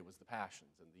that day was the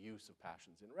passions and the use of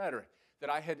passions in rhetoric, that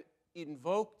I had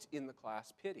invoked in the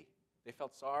class pity. They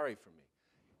felt sorry for me.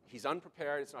 He's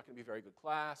unprepared, it's not going to be a very good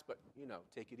class, but,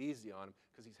 take it easy on him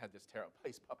because he's had this terrible,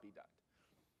 his puppy died.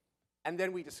 And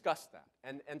then we discussed that.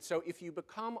 And so if you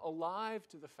become alive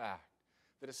to the fact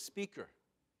that a speaker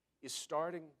is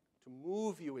starting to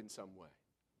move you in some way,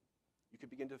 you could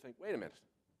begin to think, wait a minute,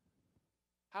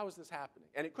 how is this happening?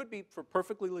 And it could be for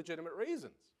perfectly legitimate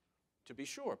reasons, to be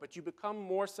sure, but you become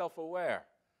more self-aware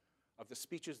of the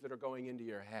speeches that are going into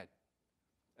your head.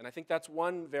 And I think that's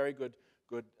one very good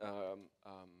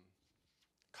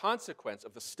consequence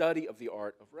of the study of the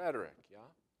art of rhetoric, yeah?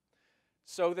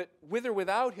 So that with or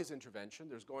without his intervention,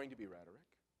 there's going to be rhetoric.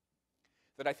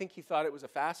 That I think he thought it was a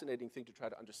fascinating thing to try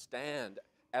to understand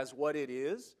as what it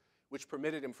is, which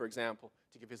permitted him, for example,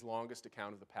 to give his longest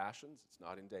account of the passions. It's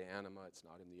not in De Anima, it's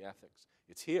not in the Ethics,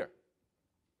 it's here.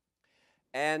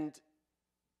 And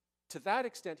to that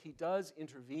extent, he does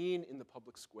intervene in the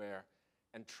public square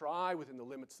and try, within the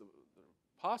limits that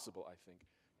are possible, I think,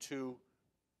 to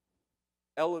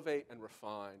elevate and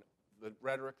refine the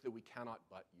rhetoric that we cannot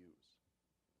but use.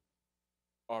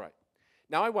 All right.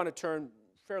 Now I want to turn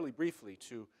fairly briefly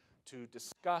to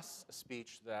discuss a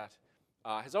speech that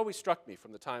has always struck me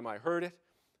from the time I heard it,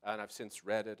 and I've since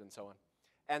read it and so on.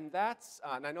 And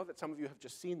and I know that some of you have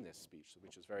just seen this speech,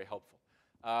 which is very helpful.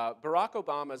 Barack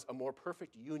Obama's A More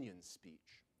Perfect Union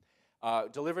speech,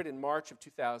 delivered in March of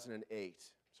 2008.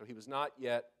 So he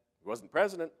wasn't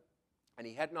president, and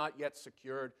he had not yet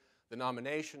secured the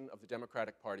nomination of the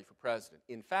Democratic Party for president.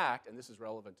 In fact, and this is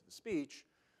relevant to the speech,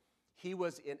 he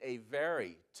was in a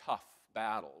very tough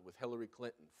battle with Hillary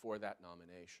Clinton for that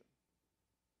nomination.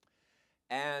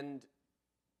 And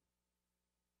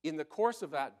in the course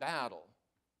of that battle,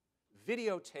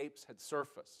 videotapes had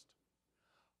surfaced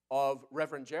of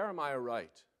Reverend Jeremiah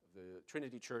Wright of the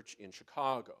Trinity Church in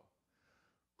Chicago,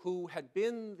 who had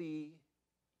been the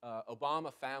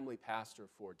Obama family pastor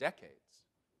for decades.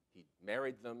 He'd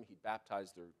married them, he'd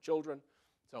baptized their children,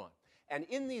 so on. And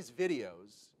in these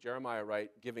videos, Jeremiah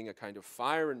Wright giving a kind of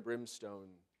fire and brimstone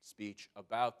speech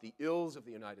about the ills of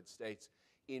the United States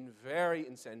in very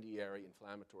incendiary,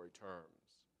 inflammatory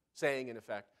terms, saying, in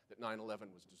effect, that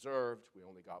 9/11 was deserved, we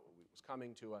only got what was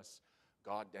coming to us,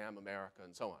 God damn America,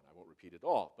 and so on. I won't repeat it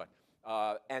all, but,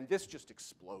 and this just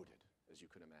exploded, as you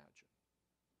can imagine.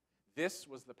 This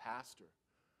was the pastor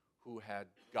who had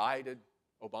guided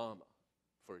Obama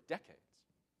for decades.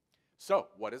 So,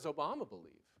 what does Obama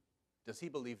believe? Does he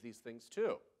believe these things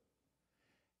too?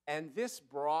 And this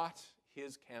brought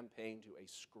his campaign to a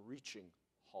screeching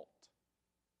halt.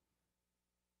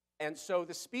 And so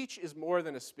the speech is more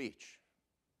than a speech.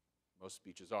 Most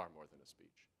speeches are more than a speech.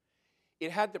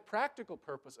 It had the practical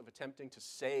purpose of attempting to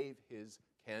save his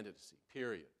candidacy,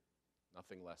 period.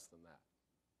 Nothing less than that.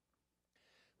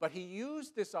 But he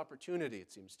used this opportunity,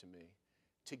 it seems to me,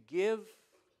 to give,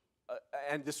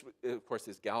 and this, of course,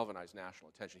 this galvanized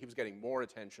national attention. He was getting more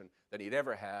attention than he'd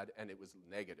ever had, and it was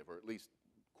negative, or at least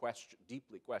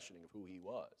deeply questioning of who he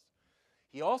was.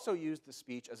 He also used the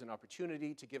speech as an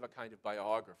opportunity to give a kind of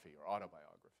biography or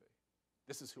autobiography.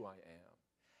 This is who I am.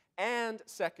 And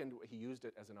second, he used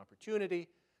it as an opportunity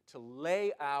to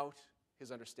lay out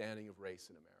his understanding of race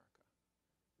in America.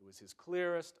 It was his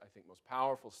clearest, I think, most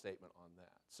powerful statement on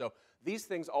that. So these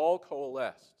things all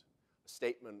coalesced. A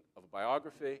statement of a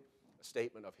biography, a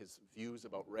statement of his views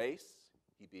about race,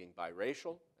 he being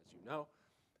biracial, as you know,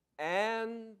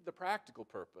 and the practical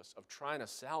purpose of trying to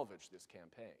salvage this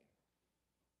campaign.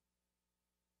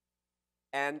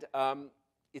 And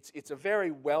it's a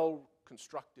very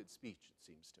well-constructed speech, it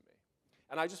seems to me.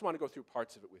 And I just want to go through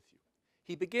parts of it with you.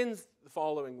 He begins the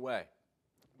following way.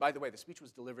 By the way, the speech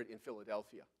was delivered in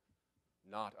Philadelphia,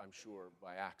 not, I'm sure,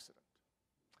 by accident.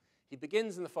 He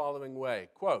begins in the following way,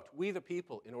 quote, "We the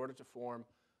people, in order to form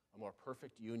a more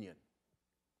perfect union."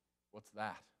 What's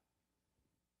that?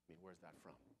 I mean, where's that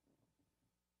from?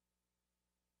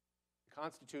 The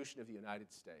Constitution of the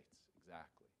United States,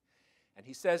 exactly. And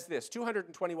he says this,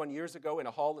 221 years ago in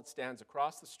a hall that stands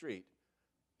across the street,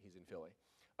 he's in Philly,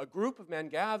 a group of men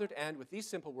gathered and, with these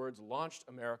simple words, launched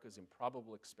America's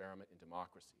improbable experiment in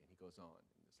democracy. And he goes on.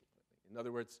 In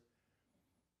other words,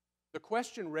 the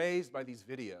question raised by these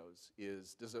videos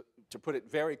is, to put it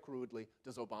very crudely,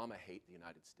 does Obama hate the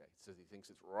United States? Does he think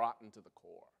it's rotten to the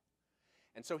core?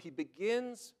 And so he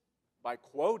begins by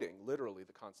quoting, literally,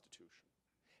 the Constitution.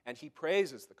 And he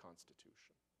praises the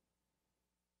Constitution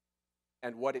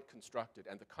and what it constructed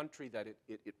and the country that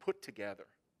it put together.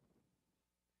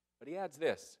 But he adds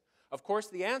this, of course,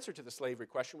 the answer to the slavery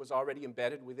question was already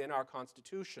embedded within our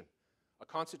Constitution, a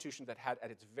Constitution that had at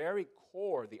its very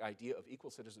core the idea of equal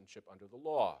citizenship under the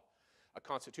law, a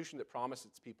Constitution that promised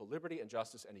its people liberty and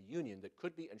justice and a union that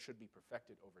could be and should be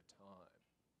perfected over time.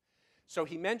 So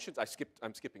he mentions,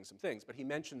 I'm skipping some things, but he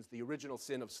mentions the original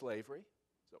sin of slavery,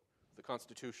 so the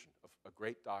Constitution, a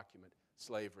great document,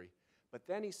 slavery. But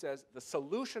then he says the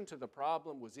solution to the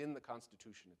problem was in the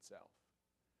Constitution itself.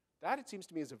 That, it seems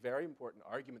to me, is a very important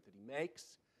argument that he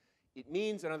makes. It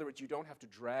means, in other words, you don't have to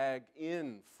drag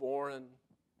in foreign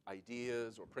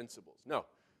ideas or principles. No,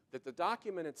 that the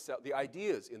document itself, the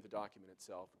ideas in the document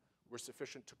itself, were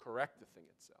sufficient to correct the thing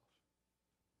itself.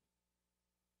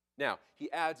 Now,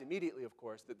 he adds immediately, of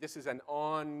course, that this is an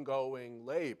ongoing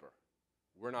labor.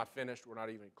 We're not finished, we're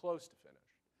not even close to finished.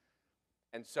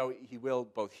 And so he will,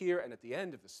 both here and at the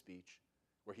end of the speech,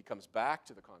 where he comes back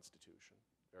to the Constitution,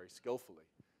 very skillfully,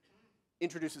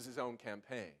 introduces his own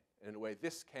campaign. And in a way,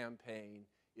 this campaign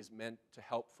is meant to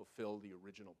help fulfill the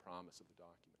original promise of the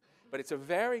document. But it's a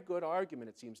very good argument,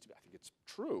 it seems to be. I think it's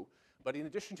true, but in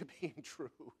addition to being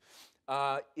true,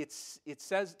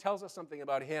 it tells us something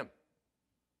about him,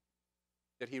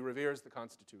 that he reveres the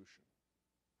Constitution.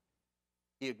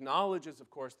 He acknowledges, of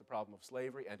course, the problem of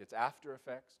slavery and its after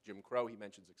effects. Jim Crow he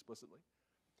mentions explicitly.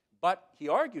 But he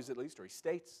argues, at least, or he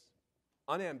states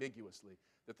unambiguously,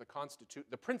 that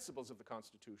the principles of the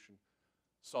Constitution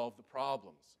solve the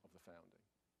problems of the founding.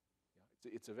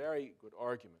 Yeah, it's a very good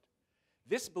argument.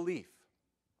 This belief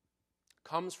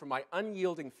comes from my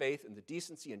unyielding faith in the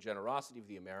decency and generosity of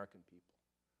the American people.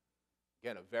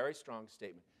 Again, a very strong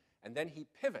statement. And then he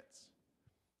pivots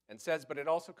and says, but it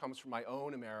also comes from my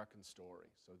own American story.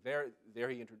 So there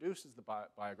he introduces the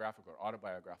biographical or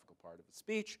autobiographical part of the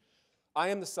speech. I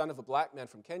am the son of a black man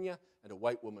from Kenya and a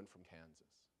white woman from Kansas.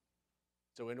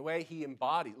 So in a way, he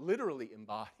literally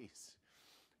embodies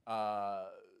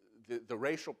the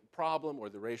racial problem or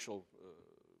the racial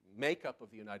makeup of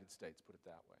the United States, put it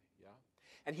that way. Yeah?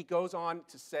 And he goes on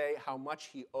to say how much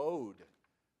he owed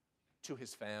to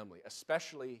his family,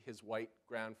 especially his white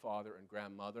grandfather and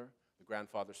grandmother. The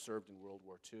grandfather served in World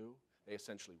War II. They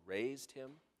essentially raised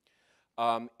him.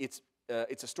 It's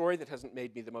a story that hasn't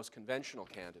made me the most conventional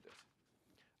candidate,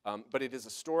 but it is a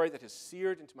story that has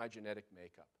seared into my genetic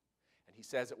makeup. And he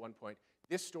says at one point,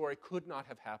 this story could not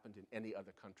have happened in any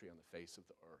other country on the face of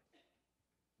the earth.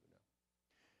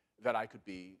 That I could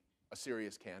be a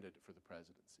serious candidate for the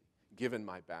presidency, given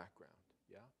my background.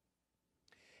 Yeah?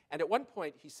 And at one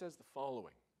point, he says the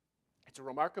following. It's a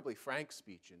remarkably frank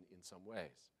speech in some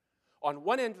ways. On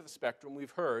one end of the spectrum,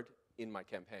 we've heard, in my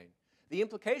campaign, the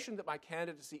implication that my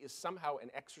candidacy is somehow an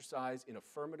exercise in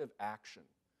affirmative action,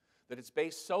 that it's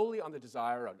based solely on the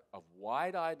desire of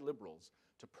wide-eyed liberals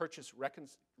to purchase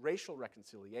racial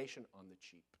reconciliation on the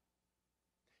cheap.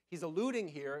 He's alluding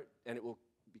here, and it will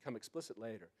become explicit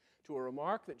later, to a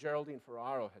remark that Geraldine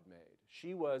Ferraro had made.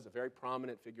 She was a very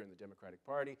prominent figure in the Democratic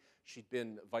Party. She'd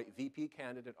been VP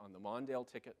candidate on the Mondale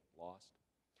ticket, lost.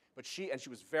 But she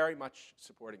was very much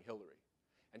supporting Hillary.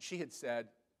 And she had said,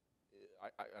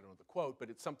 I don't know the quote, but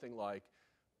it's something like,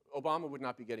 Obama would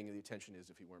not be getting the attention he is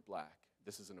if he weren't black.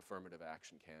 This is an affirmative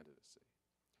action candidacy.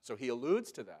 So he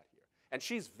alludes to that here. And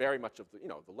she's very much of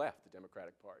the left, the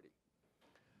Democratic Party.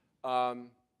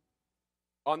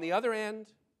 On the other end,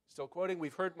 still quoting,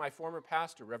 we've heard my former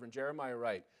pastor, Reverend Jeremiah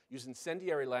Wright, use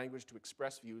incendiary language to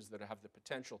express views that have the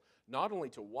potential not only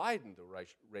to widen the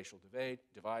racial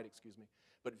divide,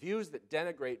 but views that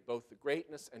denigrate both the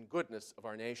greatness and goodness of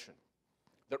our nation,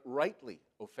 that rightly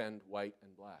offend white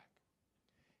and black.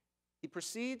 He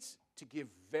proceeds to give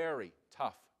very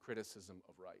tough criticism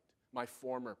of Wright, my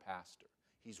former pastor.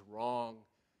 He's wrong.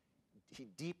 He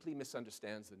deeply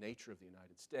misunderstands the nature of the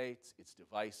United States. It's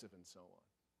divisive and so on.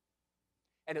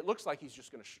 And it looks like he's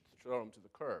just going to throw him to the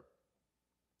curb.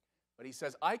 But he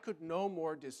says, I could no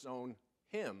more disown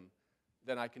him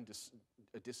than I can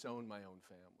disown my own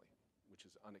family, which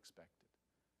is unexpected.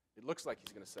 It looks like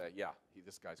he's going to say, yeah,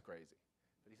 this guy's crazy.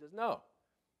 But he says, no,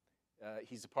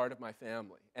 he's a part of my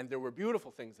family. And there were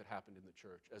beautiful things that happened in the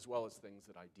church, as well as things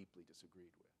that I deeply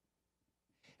disagreed with.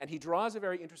 And he draws a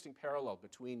very interesting parallel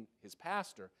between his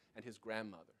pastor and his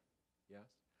grandmother. Yes?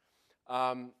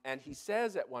 And he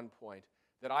says at one point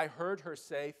that I heard her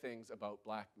say things about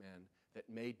black men that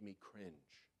made me cringe.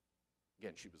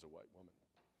 Again, she was a white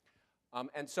woman.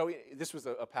 And so this was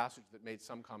a passage that made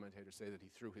some commentators say that he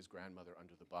threw his grandmother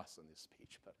under the bus in this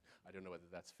speech, but I don't know whether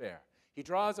that's fair. He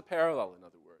draws a parallel, in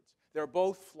other words. They're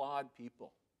both flawed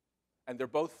people, and they're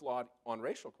both flawed on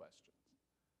racial questions.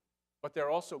 But they're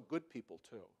also good people,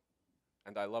 too.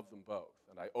 And I love them both,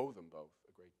 and I owe them both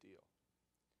a great deal.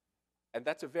 And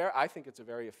I think it's a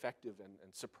very effective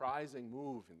and surprising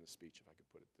move in the speech, if I could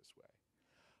put it this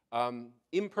way.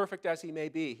 Imperfect as he may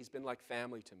be, he's been like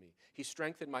family to me. He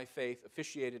strengthened my faith,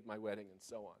 officiated my wedding, and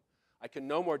so on. I can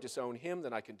no more disown him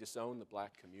than I can disown the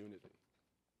black community.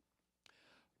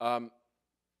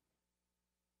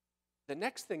 The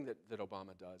next thing that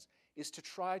Obama does is to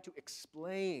try to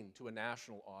explain to a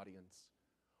national audience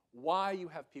why you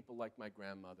have people like my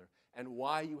grandmother and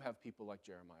why you have people like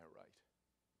Jeremiah Wright.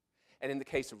 And in the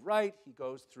case of Wright, he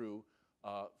goes through,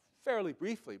 fairly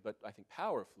briefly, but I think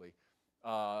powerfully,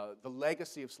 the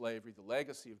legacy of slavery, the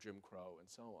legacy of Jim Crow, and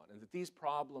so on. And that these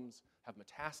problems have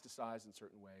metastasized in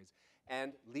certain ways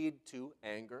and lead to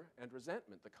anger and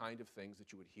resentment, the kind of things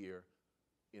that you would hear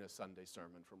in a Sunday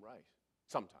sermon from Wright,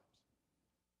 sometimes.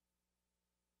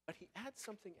 But he adds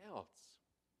something else.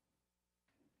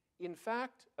 In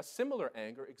fact, a similar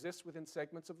anger exists within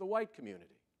segments of the white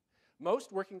community.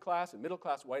 Most working class and middle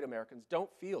class white Americans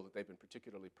don't feel that they've been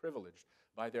particularly privileged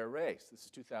by their race. This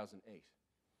is 2008.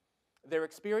 Their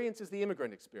experience is the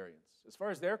immigrant experience. As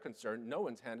far as they're concerned, no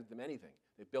one's handed them anything.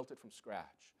 They've built it from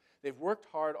scratch. They've worked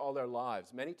hard all their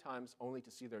lives, many times only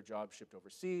to see their job shipped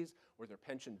overseas or their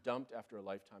pension dumped after a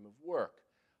lifetime of work.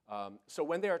 So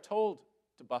when they are told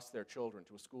to bus their children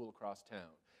to a school across town,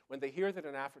 when they hear that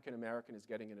an African American is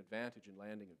getting an advantage in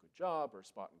landing a good job or a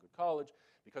spot in good college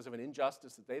because of an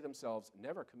injustice that they themselves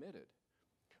never committed,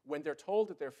 When they're told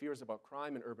that their fears about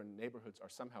crime in urban neighborhoods are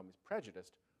somehow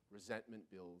prejudiced, resentment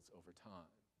builds over time.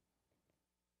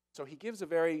 So he gives a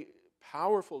very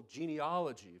powerful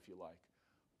genealogy, if you like,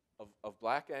 of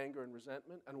black anger and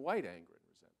resentment and white anger and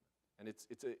resentment.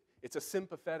 And it's a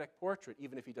sympathetic portrait,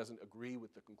 even if he doesn't agree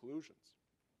with the conclusions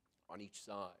on each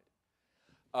side.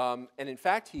 And in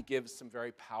fact, he gives some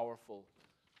very powerful,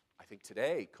 I think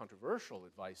today, controversial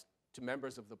advice to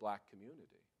members of the black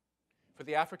community. For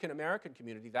the African American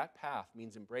community, that path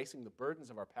means embracing the burdens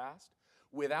of our past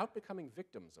without becoming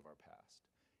victims of our past.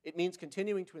 It means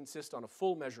continuing to insist on a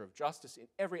full measure of justice in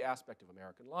every aspect of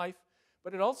American life,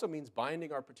 but it also means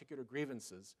binding our particular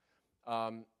grievances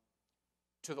to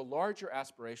the larger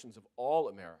aspirations of all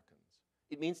Americans.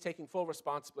 It means taking full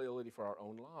responsibility for our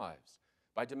own lives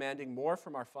by demanding more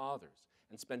from our fathers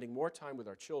and spending more time with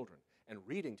our children and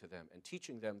reading to them and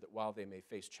teaching them that while they may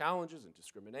face challenges and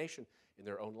discrimination in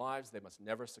their own lives, they must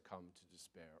never succumb to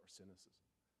despair or cynicism.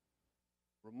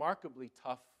 Remarkably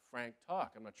tough, frank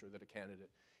talk. I'm not sure that a candidate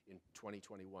in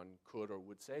 2021 could or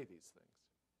would say these things.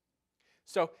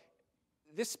 So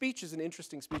this speech is an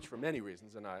interesting speech for many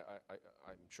reasons, and I'm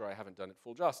sure I haven't done it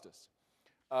full justice.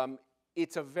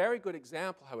 It's a very good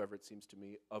example, however, it seems to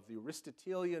me, of the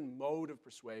Aristotelian mode of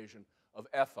persuasion of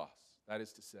ethos. That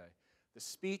is to say, the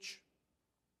speech,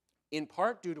 in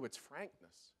part due to its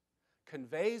frankness,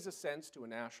 conveys a sense to a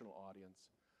national audience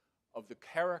of the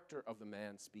character of the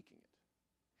man speaking it.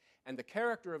 And the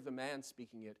character of the man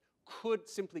speaking it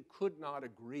simply could not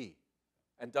agree,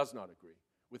 and does not agree,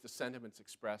 with the sentiments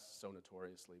expressed so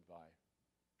notoriously by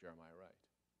Jeremiah Wright.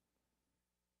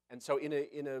 And so in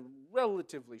a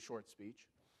relatively short speech,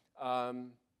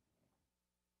 Obama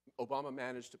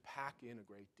managed to pack in a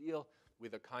great deal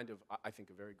with a kind of, I think,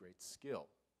 a very great skill.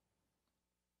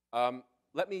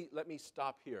 Let me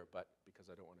stop here, but because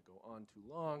I don't want to go on too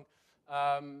long.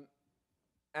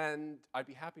 And I'd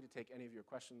be happy to take any of your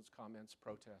questions, comments,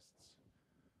 protests,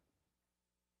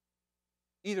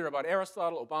 either about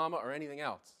Aristotle, Obama, or anything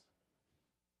else.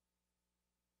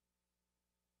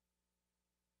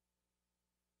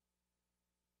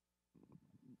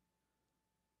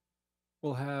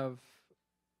 We'll have,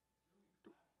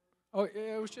 oh,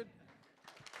 yeah, we should.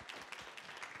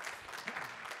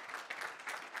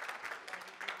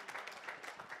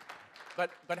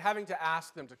 But having to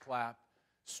ask them to clap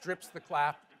strips the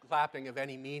clapping of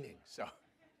any meaning, so.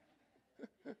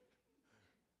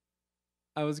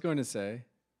 I was going to say,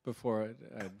 before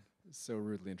I'd so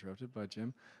rudely interrupted by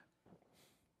Jim,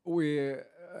 we're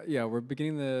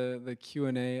beginning the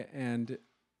Q&A, and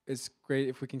it's great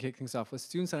if we can kick things off with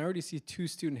students. And I already see 2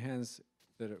 student hands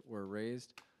that were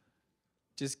raised.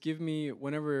 Just give me,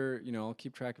 whenever, I'll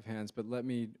keep track of hands, but let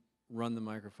me run the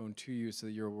microphone to you so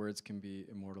that your words can be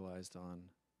immortalized on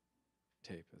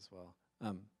tape as well.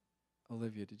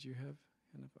 Olivia, did you have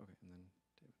hand up? Okay, and then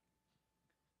David.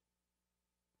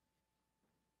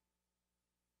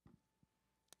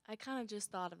 I kind of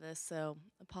just thought of this, so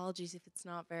apologies if it's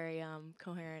not very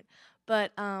coherent.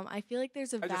 But I feel like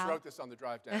there's a I just wrote this on the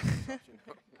drive down.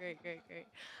 Great.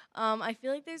 I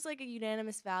feel like there's like a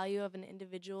unanimous value of an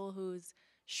individual who's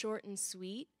short and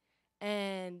sweet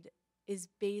and is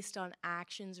based on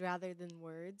actions rather than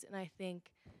words. And I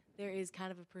think there is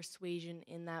kind of a persuasion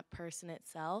in that person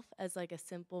itself as like a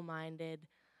simple-minded,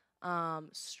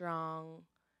 strong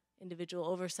individual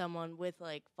over someone with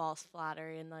like false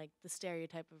flattery and like the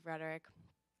stereotype of rhetoric.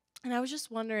 And I was just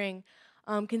wondering,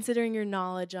 considering your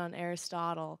knowledge on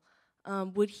Aristotle,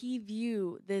 would he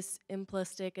view this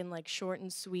implicit and like short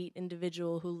and sweet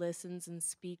individual who listens and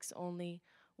speaks only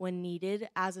when needed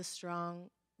as a strong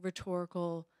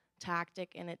rhetorical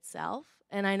tactic in itself?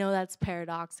 And I know that's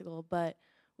paradoxical, but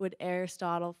would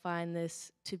Aristotle find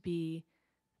this to be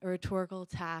a rhetorical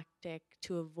tactic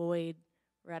to avoid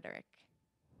rhetoric?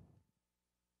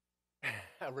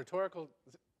 A rhetorical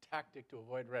tactic to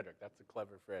avoid rhetoric. That's a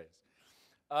clever phrase.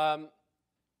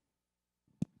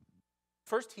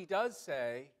 First, he does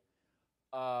say,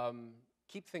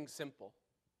 keep things simple.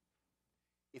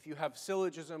 If you have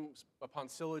syllogism upon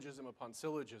syllogism upon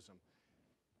syllogism,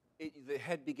 the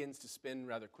head begins to spin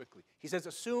rather quickly. He says,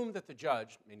 assume that the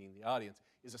judge, meaning the audience,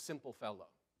 is a simple fellow.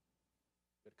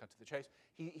 Better cut to the chase.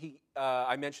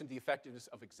 I mentioned the effectiveness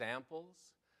of examples,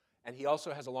 and he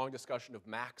also has a long discussion of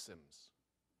maxims,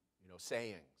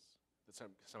 sayings that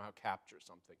somehow capture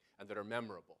something and that are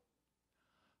memorable.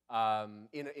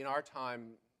 In our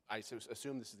time, I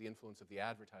assume this is the influence of the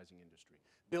advertising industry.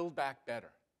 Build back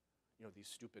better. These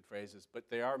stupid phrases, but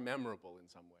they are memorable in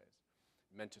some ways,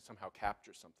 meant to somehow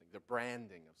capture something. The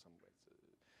branding of some ways,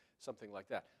 something like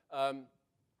that.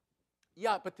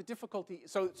 Yeah, but the difficulty,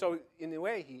 so in a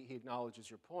way, he acknowledges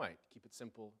your point. Keep it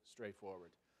simple,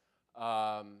 straightforward.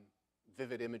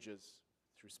 Vivid images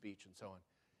through speech and so on.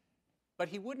 But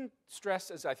he wouldn't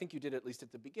stress, as I think you did at least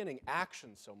at the beginning,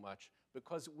 action so much,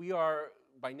 because we are,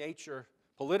 by nature,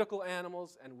 political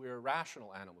animals and we're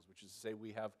rational animals, which is to say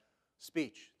we have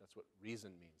speech. That's what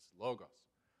reason means, logos.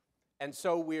 And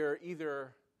so we're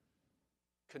either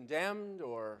condemned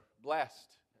or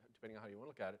blessed, depending on how you want to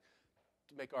look at it,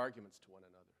 to make arguments to one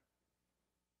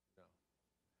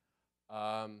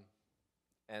another.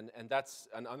 And that's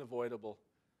an unavoidable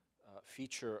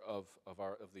feature of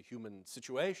the human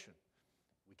situation.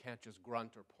 We can't just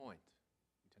grunt or point.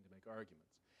 We tend to make arguments.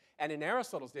 And in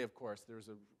Aristotle's day, of course, there's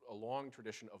a long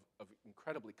tradition of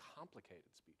incredibly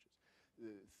complicated speeches.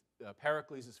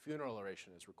 Pericles' funeral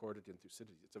oration is recorded in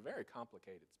Thucydides. It's a very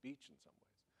complicated speech in some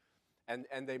ways.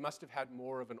 And they must have had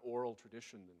more of an oral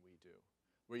tradition than we do,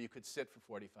 where you could sit for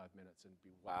 45 minutes and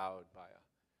be wowed by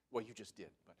well, you just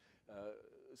did, but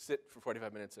sit for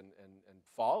 45 minutes and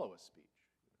follow a speech.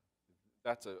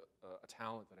 That's a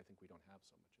talent that I think we don't have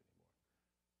so much anymore.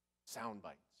 Sound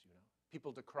bites,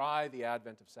 People decry the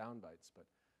advent of sound bites, but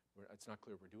it's not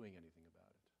clear we're doing anything about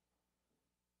it.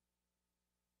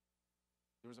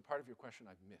 There was a part of your question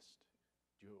I've missed.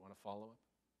 Do you want to follow up?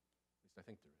 At least I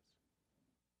think there is.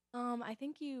 I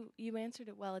think you answered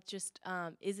it well. It's just,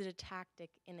 is it a tactic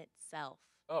in itself?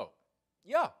 Oh,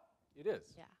 yeah, it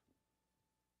is. Yeah.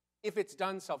 If it's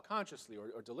done self-consciously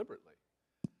or deliberately.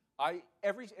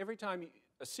 Every time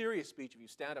a serious speech, if you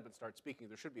stand up and start speaking,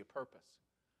 there should be a purpose.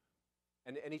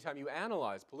 And anytime you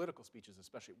analyze political speeches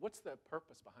especially, what's the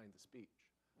purpose behind the speech?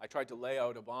 I tried to lay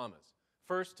out Obama's.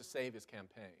 First, to save his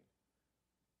campaign.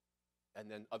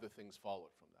 And then other things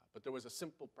followed from that. But there was a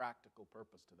simple, practical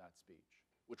purpose to that speech,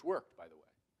 which worked, by the way.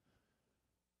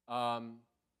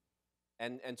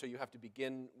 And so you have to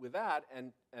begin with that,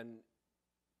 and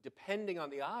depending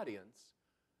on the audience,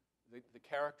 the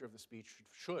character of the speech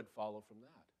should follow from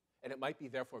that. And it might be,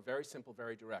 therefore, very simple,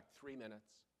 very direct. 3 minutes,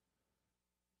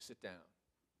 sit down.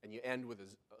 And you end with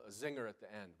a zinger at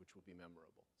the end, which will be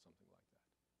memorable, something like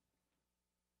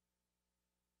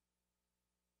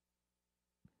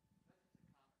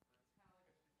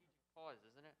that. Pause,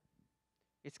 isn't it?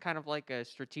 It's kind of like a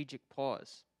strategic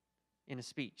pause in a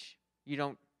speech. You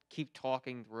don't keep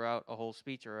talking throughout a whole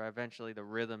speech, or eventually the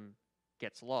rhythm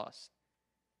gets lost.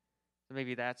 So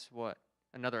maybe that's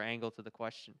another angle to the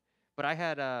question. But I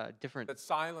had a different... That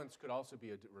silence could also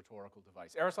be a rhetorical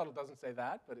device. Aristotle doesn't say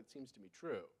that, but it seems to be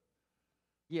true.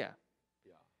 Yeah.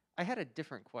 Yeah. I had a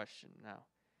different question now.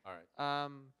 All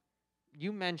right.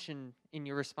 You mentioned in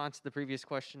your response to the previous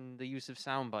question the use of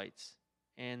sound bites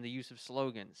and the use of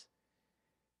slogans.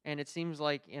 And it seems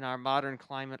like in our modern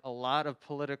climate, a lot of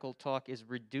political talk is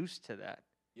reduced to that.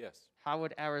 Yes. How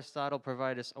would Aristotle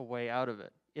provide us a way out of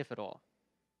it, if at all?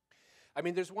 I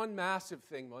mean, there's one massive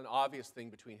thing, one obvious thing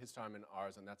between his time and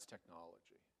ours, and that's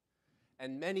technology.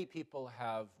 And many people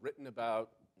have written about,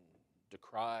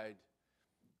 decried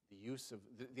the use of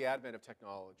the advent of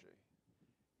technology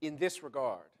in this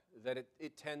regard, that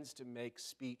it tends to make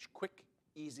speech quick,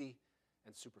 easy,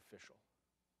 and superficial.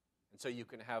 And so you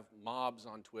can have mobs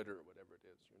on Twitter or whatever it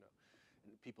is, and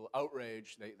people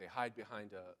outraged, they hide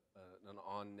behind an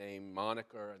on-name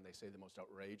moniker, and they say the most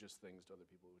outrageous things to other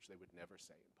people, which they would never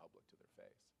say in public to their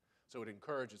face. So it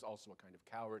encourages also a kind of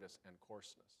cowardice and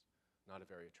coarseness, not a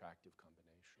very attractive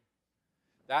combination.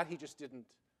 That he just didn't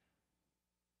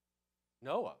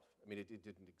know of. I mean, it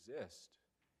didn't exist.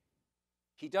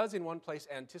 He does in one place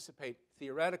anticipate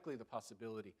theoretically the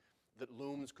possibility that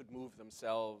looms could move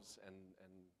themselves and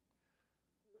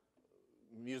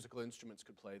musical instruments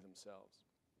could play themselves.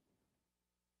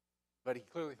 But he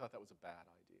clearly thought that was a bad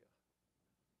idea.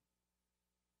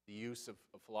 The use of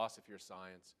philosophy or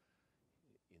science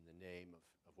in the name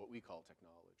of what we call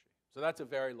technology. So that's a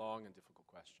very long and difficult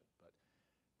question.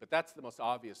 But that's the most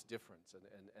obvious difference.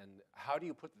 And how do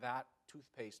you put that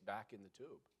toothpaste back in the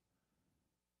tube?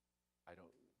 I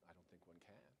don't think one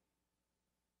can.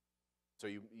 So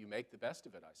you make the best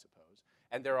of it, I suppose.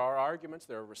 And there are arguments,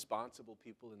 there are responsible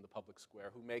people in the public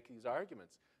square who make these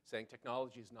arguments, saying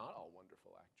technology is not all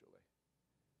wonderful, actually.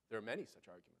 There are many such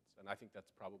arguments, and I think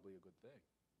that's probably a good thing.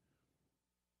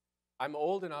 I'm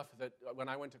old enough that when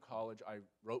I went to college, I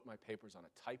wrote my papers on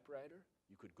a typewriter.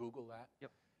 You could Google that.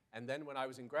 Yep. And then when I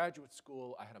was in graduate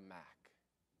school, I had a Mac.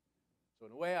 So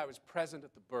in a way, I was present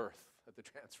at the birth, at the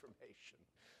transformation.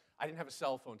 I didn't have a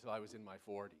cell phone until I was in my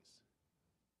 40s.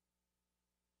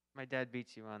 My dad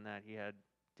beats you on that. He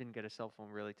didn't get a cell phone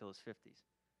really till his 50s.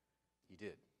 He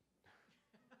did.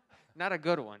 Not a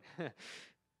good one.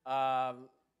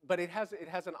 But it has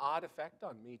an odd effect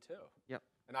on me, too. Yep.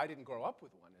 And I didn't grow up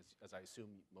with one, as I assume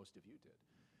most of you did.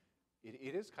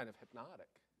 It is kind of hypnotic.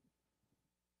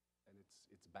 And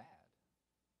it's bad.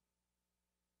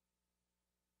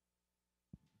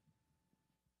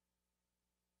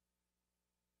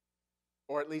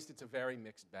 Or at least it's a very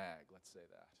mixed bag, let's say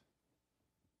that.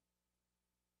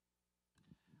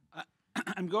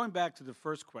 I'm going back to the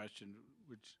first question,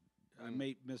 which I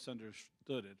may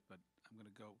misunderstood it, but I'm going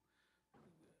to go.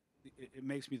 It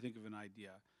makes me think of an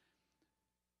idea.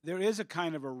 There is a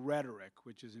kind of a rhetoric,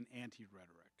 which is an anti-rhetoric.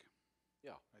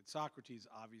 Yeah. Right? Socrates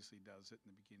obviously does it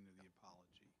in the beginning of the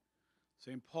Apology.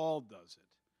 St. Paul does it.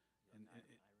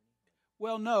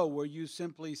 Well, no, where you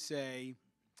simply say,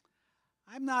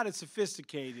 I'm not as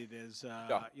sophisticated as,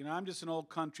 I'm just an old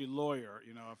country lawyer,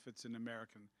 if it's an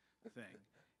American thing.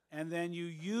 And then you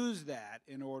use that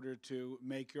in order to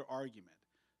make your argument.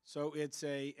 So it's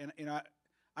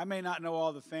I may not know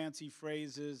all the fancy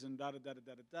phrases and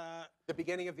da-da-da-da-da-da. The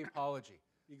beginning of the Apology.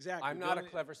 Exactly. I'm not a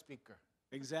clever speaker.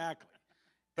 Exactly.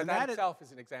 But that itself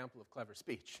is an example of clever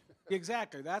speech.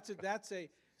 Exactly.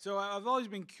 So I've always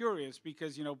been curious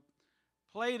because,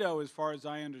 Plato, as far as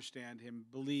I understand him,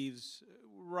 believes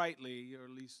rightly, or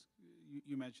at least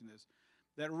you mentioned this,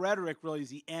 that rhetoric really is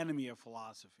the enemy of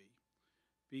philosophy.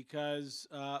 Because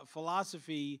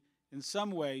philosophy, in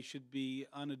some way, should be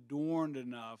unadorned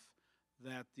enough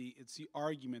that it's the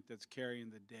argument that's carrying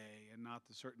the day and not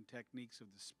the certain techniques of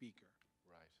the speaker.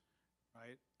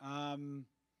 Right. Right?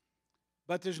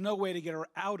 But there's no way to get her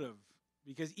out of,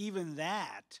 because even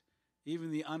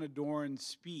the unadorned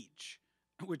speech,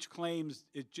 which claims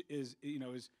it is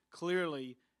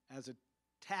clearly as a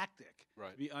tactic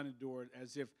right. to be unadorned,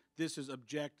 as if this is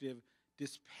objective,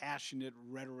 dispassionate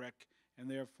rhetoric, and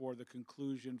therefore the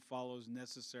conclusion follows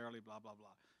necessarily, blah, blah, blah,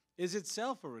 is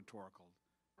itself a rhetorical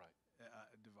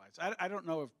device. I don't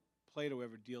know if Plato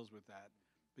ever deals with that.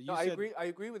 But I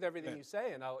agree with everything you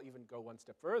say, and I'll even go one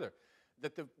step further.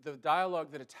 That the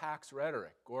dialogue that attacks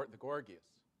rhetoric, the Gorgias,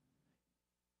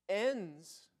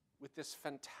 ends with this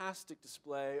fantastic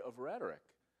display of rhetoric,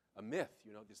 a myth,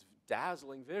 this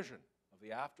dazzling vision of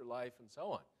the afterlife and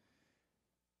so on.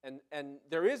 And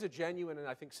there is a genuine and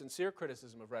I think sincere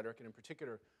criticism of rhetoric, and in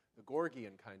particular the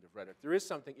Gorgian kind of rhetoric. There is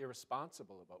something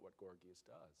irresponsible about what Gorgias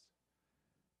does.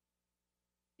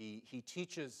 He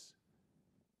teaches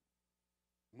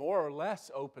more or less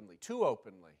openly, too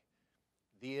openly,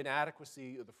 the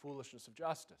inadequacy or the foolishness of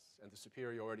justice and the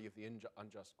superiority of the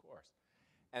unjust course.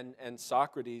 And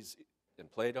Socrates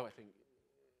and Plato, I think,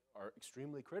 are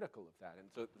extremely critical of that. And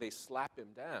so they slap him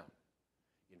down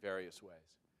in various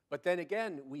ways. But then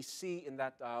again, we see in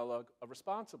that dialogue a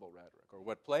responsible rhetoric, or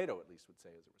what Plato at least would say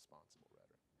is a responsible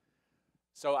rhetoric.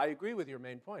 So I agree with your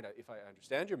main point, if I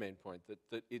understand your main point,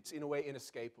 that it's in a way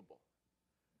inescapable.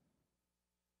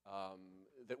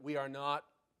 That we are not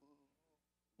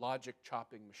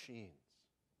logic-chopping machines.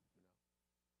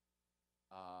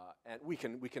 And we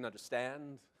can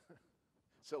understand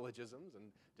syllogisms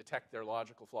and detect their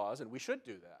logical flaws, and we should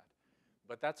do that.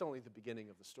 But that's only the beginning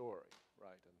of the story,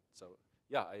 right? And so,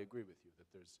 yeah, I agree with you that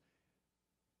there's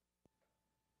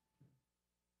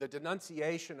the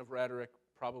denunciation of rhetoric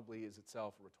probably is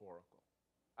itself rhetorical.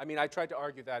 I mean, I tried to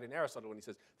argue that in Aristotle when he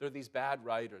says there are these bad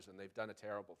writers and they've done a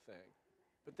terrible thing.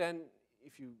 But then,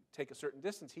 if you take a certain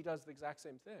distance, he does the exact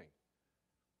same thing.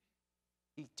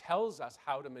 He tells us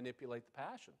how to manipulate the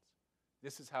passions.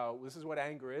 This is what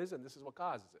anger is, and this is what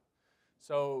causes it.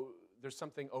 So there's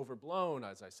something overblown,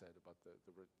 as I said, about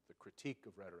the critique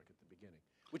of rhetoric at the beginning.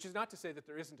 Which is not to say that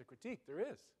there isn't a critique. There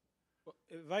is. Well,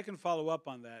 if I can follow up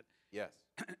on that. Yes.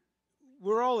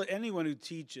 Anyone who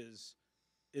teaches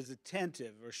is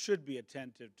attentive, or should be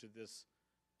attentive to this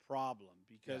problem,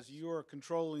 because you're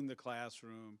controlling the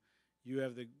classroom. You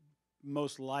have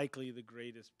most likely the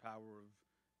greatest power of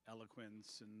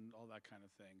eloquence and all that kind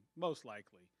of thing, most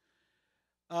likely.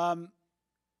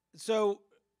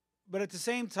 But at the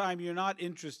same time, you're not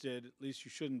interested, at least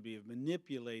you shouldn't be, of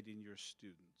manipulating your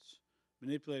students,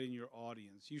 manipulating your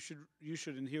audience. You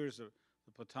should, and here's the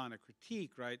Platonic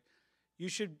critique, right? You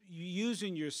should be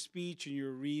using your speech and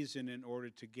your reason in order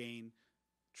to gain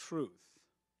truth.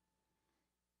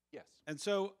 Yes. And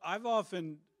so I've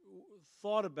often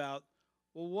thought about,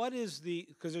 well, what is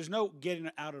because there's no getting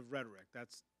out of rhetoric.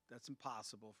 That's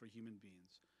impossible for human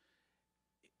beings.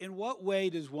 In what way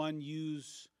does one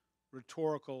use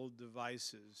rhetorical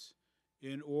devices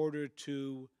in order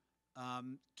to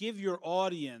give your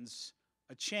audience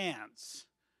a chance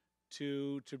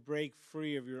to break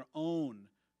free of your own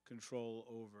control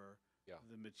over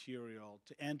the material,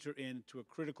 to enter into a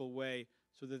critical way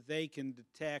so that they can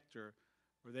detect or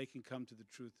they can come to the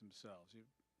truth themselves?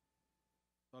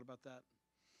 Thought about that?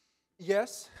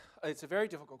 Yes, it's a very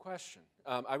difficult question.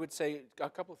 I would say a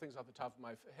couple of things off the top of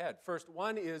my head. First,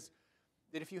 one is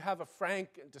that if you have a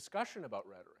frank discussion about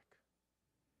rhetoric,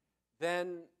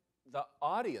 then the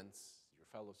audience,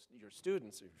 your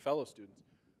students, or your fellow students,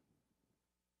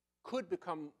 could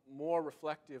become more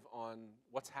reflective on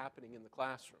what's happening in the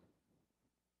classroom.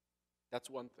 That's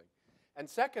one thing. And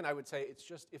second, I would say it's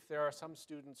just if there are some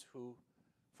students who,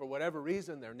 for whatever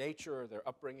reason, their nature or their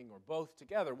upbringing or both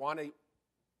together, want to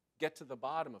get to the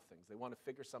bottom of things. They want to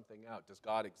figure something out. Does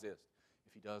God exist?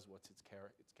 If he does, what's its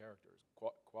characters,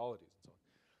 qualities, and so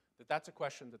on? That's a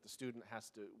question that the student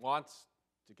wants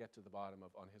to get to the bottom of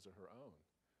on his or her own.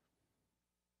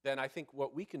 Then I think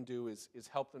what we can do is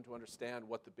help them to understand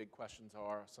what the big questions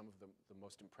are, some of the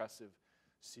most impressive,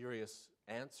 serious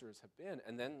answers have been,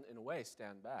 and then, in a way,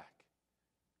 stand back.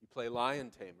 You play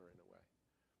lion tamer, in a way.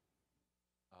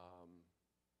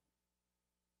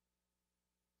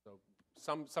 So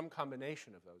some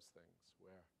combination of those things.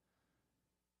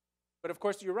 But of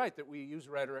course, you're right that we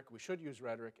should use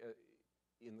rhetoric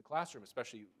in the classroom,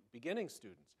 especially beginning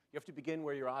students. You have to begin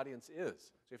where your audience is.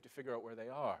 So you have to figure out where they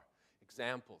are.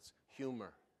 Examples,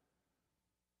 humor,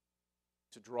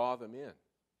 to draw them in.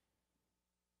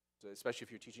 So especially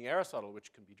if you're teaching Aristotle,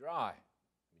 which can be dry.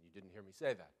 I mean, you didn't hear me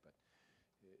say that, but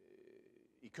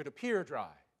it could appear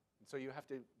dry. And so you have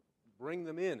to bring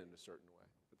them in a certain way.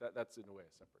 But that's, in a way,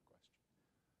 a separate question.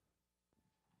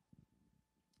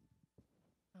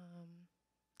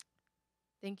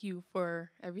 Thank you for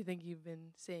everything you've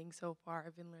been saying so far.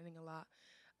 I've been learning a lot.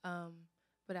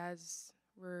 But as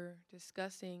we're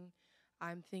discussing,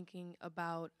 I'm thinking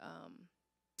about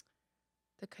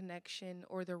the connection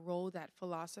or the role that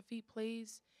philosophy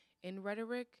plays in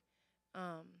rhetoric.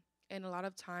 And a lot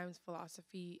of times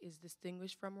philosophy is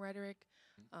distinguished from rhetoric,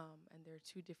 and they're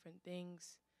two different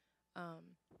things.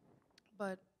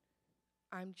 But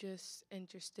I'm just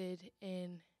interested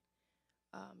in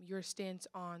your stance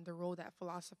on the role that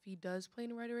philosophy does play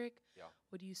in rhetoric. Yeah.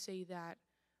 Would you say that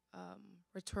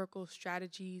rhetorical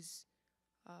strategies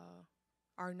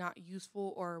are not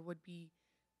useful or would be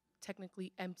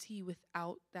technically empty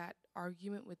without that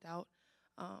argument, without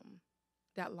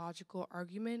that logical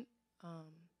argument?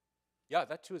 Yeah,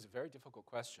 that too is a very difficult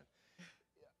question.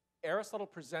 Aristotle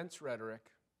presents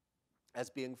rhetoric as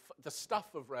being the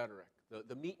stuff of rhetoric,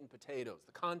 the meat and potatoes,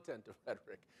 the content of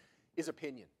rhetoric is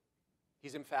opinion.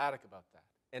 He's emphatic about that.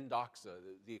 Endoxa,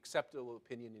 the acceptable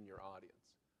opinion in your audience.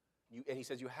 And he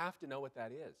says you have to know what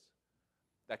that is.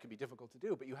 That can be difficult to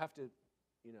do, but you have to,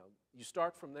 you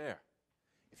start from there.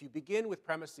 If you begin with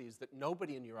premises that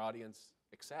nobody in your audience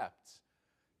accepts,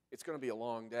 it's going to be a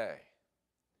long day.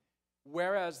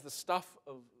 Whereas the stuff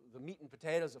of the meat and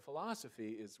potatoes of philosophy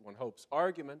is, one hopes,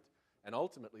 argument and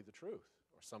ultimately the truth,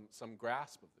 or some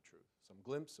grasp of the truth, some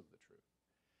glimpse of the truth.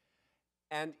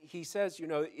 And he says,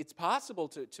 it's possible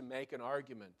to make an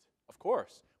argument, of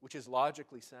course, which is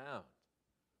logically sound,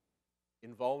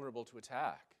 invulnerable to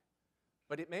attack,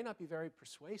 but it may not be very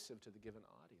persuasive to the given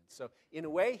audience. So in a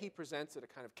way, he presents it a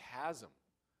kind of chasm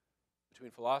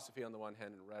between philosophy on the one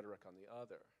hand and rhetoric on the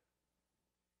other.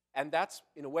 And that's,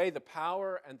 in a way, the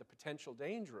power and the potential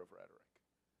danger of rhetoric.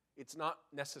 It's not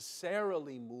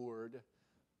necessarily moored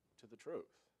to the truth.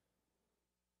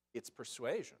 It's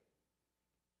persuasion.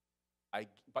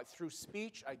 But through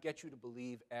speech, I get you to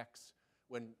believe X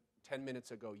when 10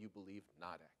 minutes ago you believed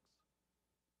not X.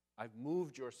 I've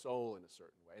moved your soul in a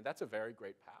certain way, and that's a very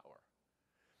great power.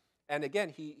 And again,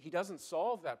 he doesn't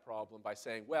solve that problem by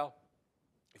saying, well,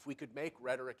 if we could make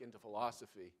rhetoric into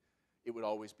philosophy, it would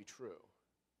always be true.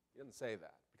 He doesn't say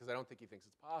that, because I don't think he thinks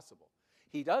it's possible.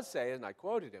 He does say, and I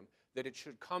quoted him, that it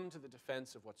should come to the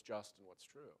defense of what's just and what's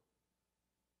true.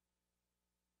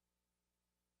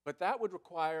 But that would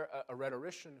require a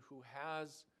rhetorician who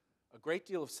has a great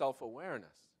deal of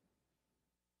self-awareness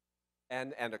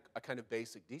and a kind of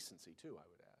basic decency, too, I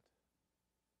would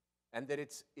add. And that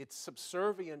it's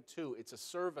subservient to, it's a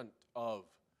servant of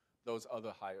those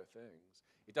other higher things.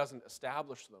 It doesn't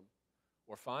establish them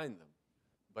or find them,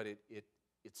 but it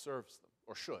serves them,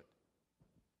 or should.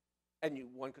 And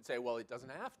one could say, well, it doesn't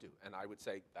have to. And I would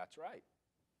say, that's right.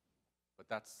 But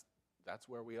that's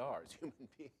where we are as human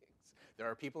beings. There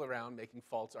are people around making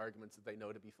false arguments that they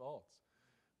know to be false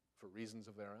for reasons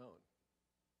of their own.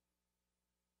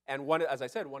 And as I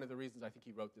said, one of the reasons I think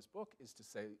he wrote this book is to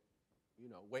say,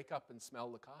 wake up and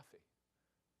smell the coffee.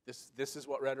 This is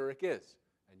what rhetoric is.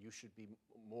 And you should be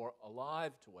more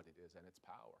alive to what it is and its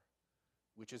power,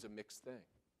 which is a mixed thing.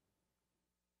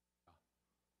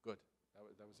 Good.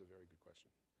 That was a very good question.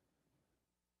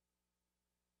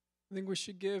 I think we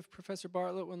should give Professor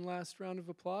Bartlett one last round of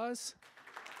applause.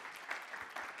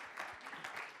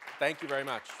 Thank you very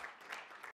much.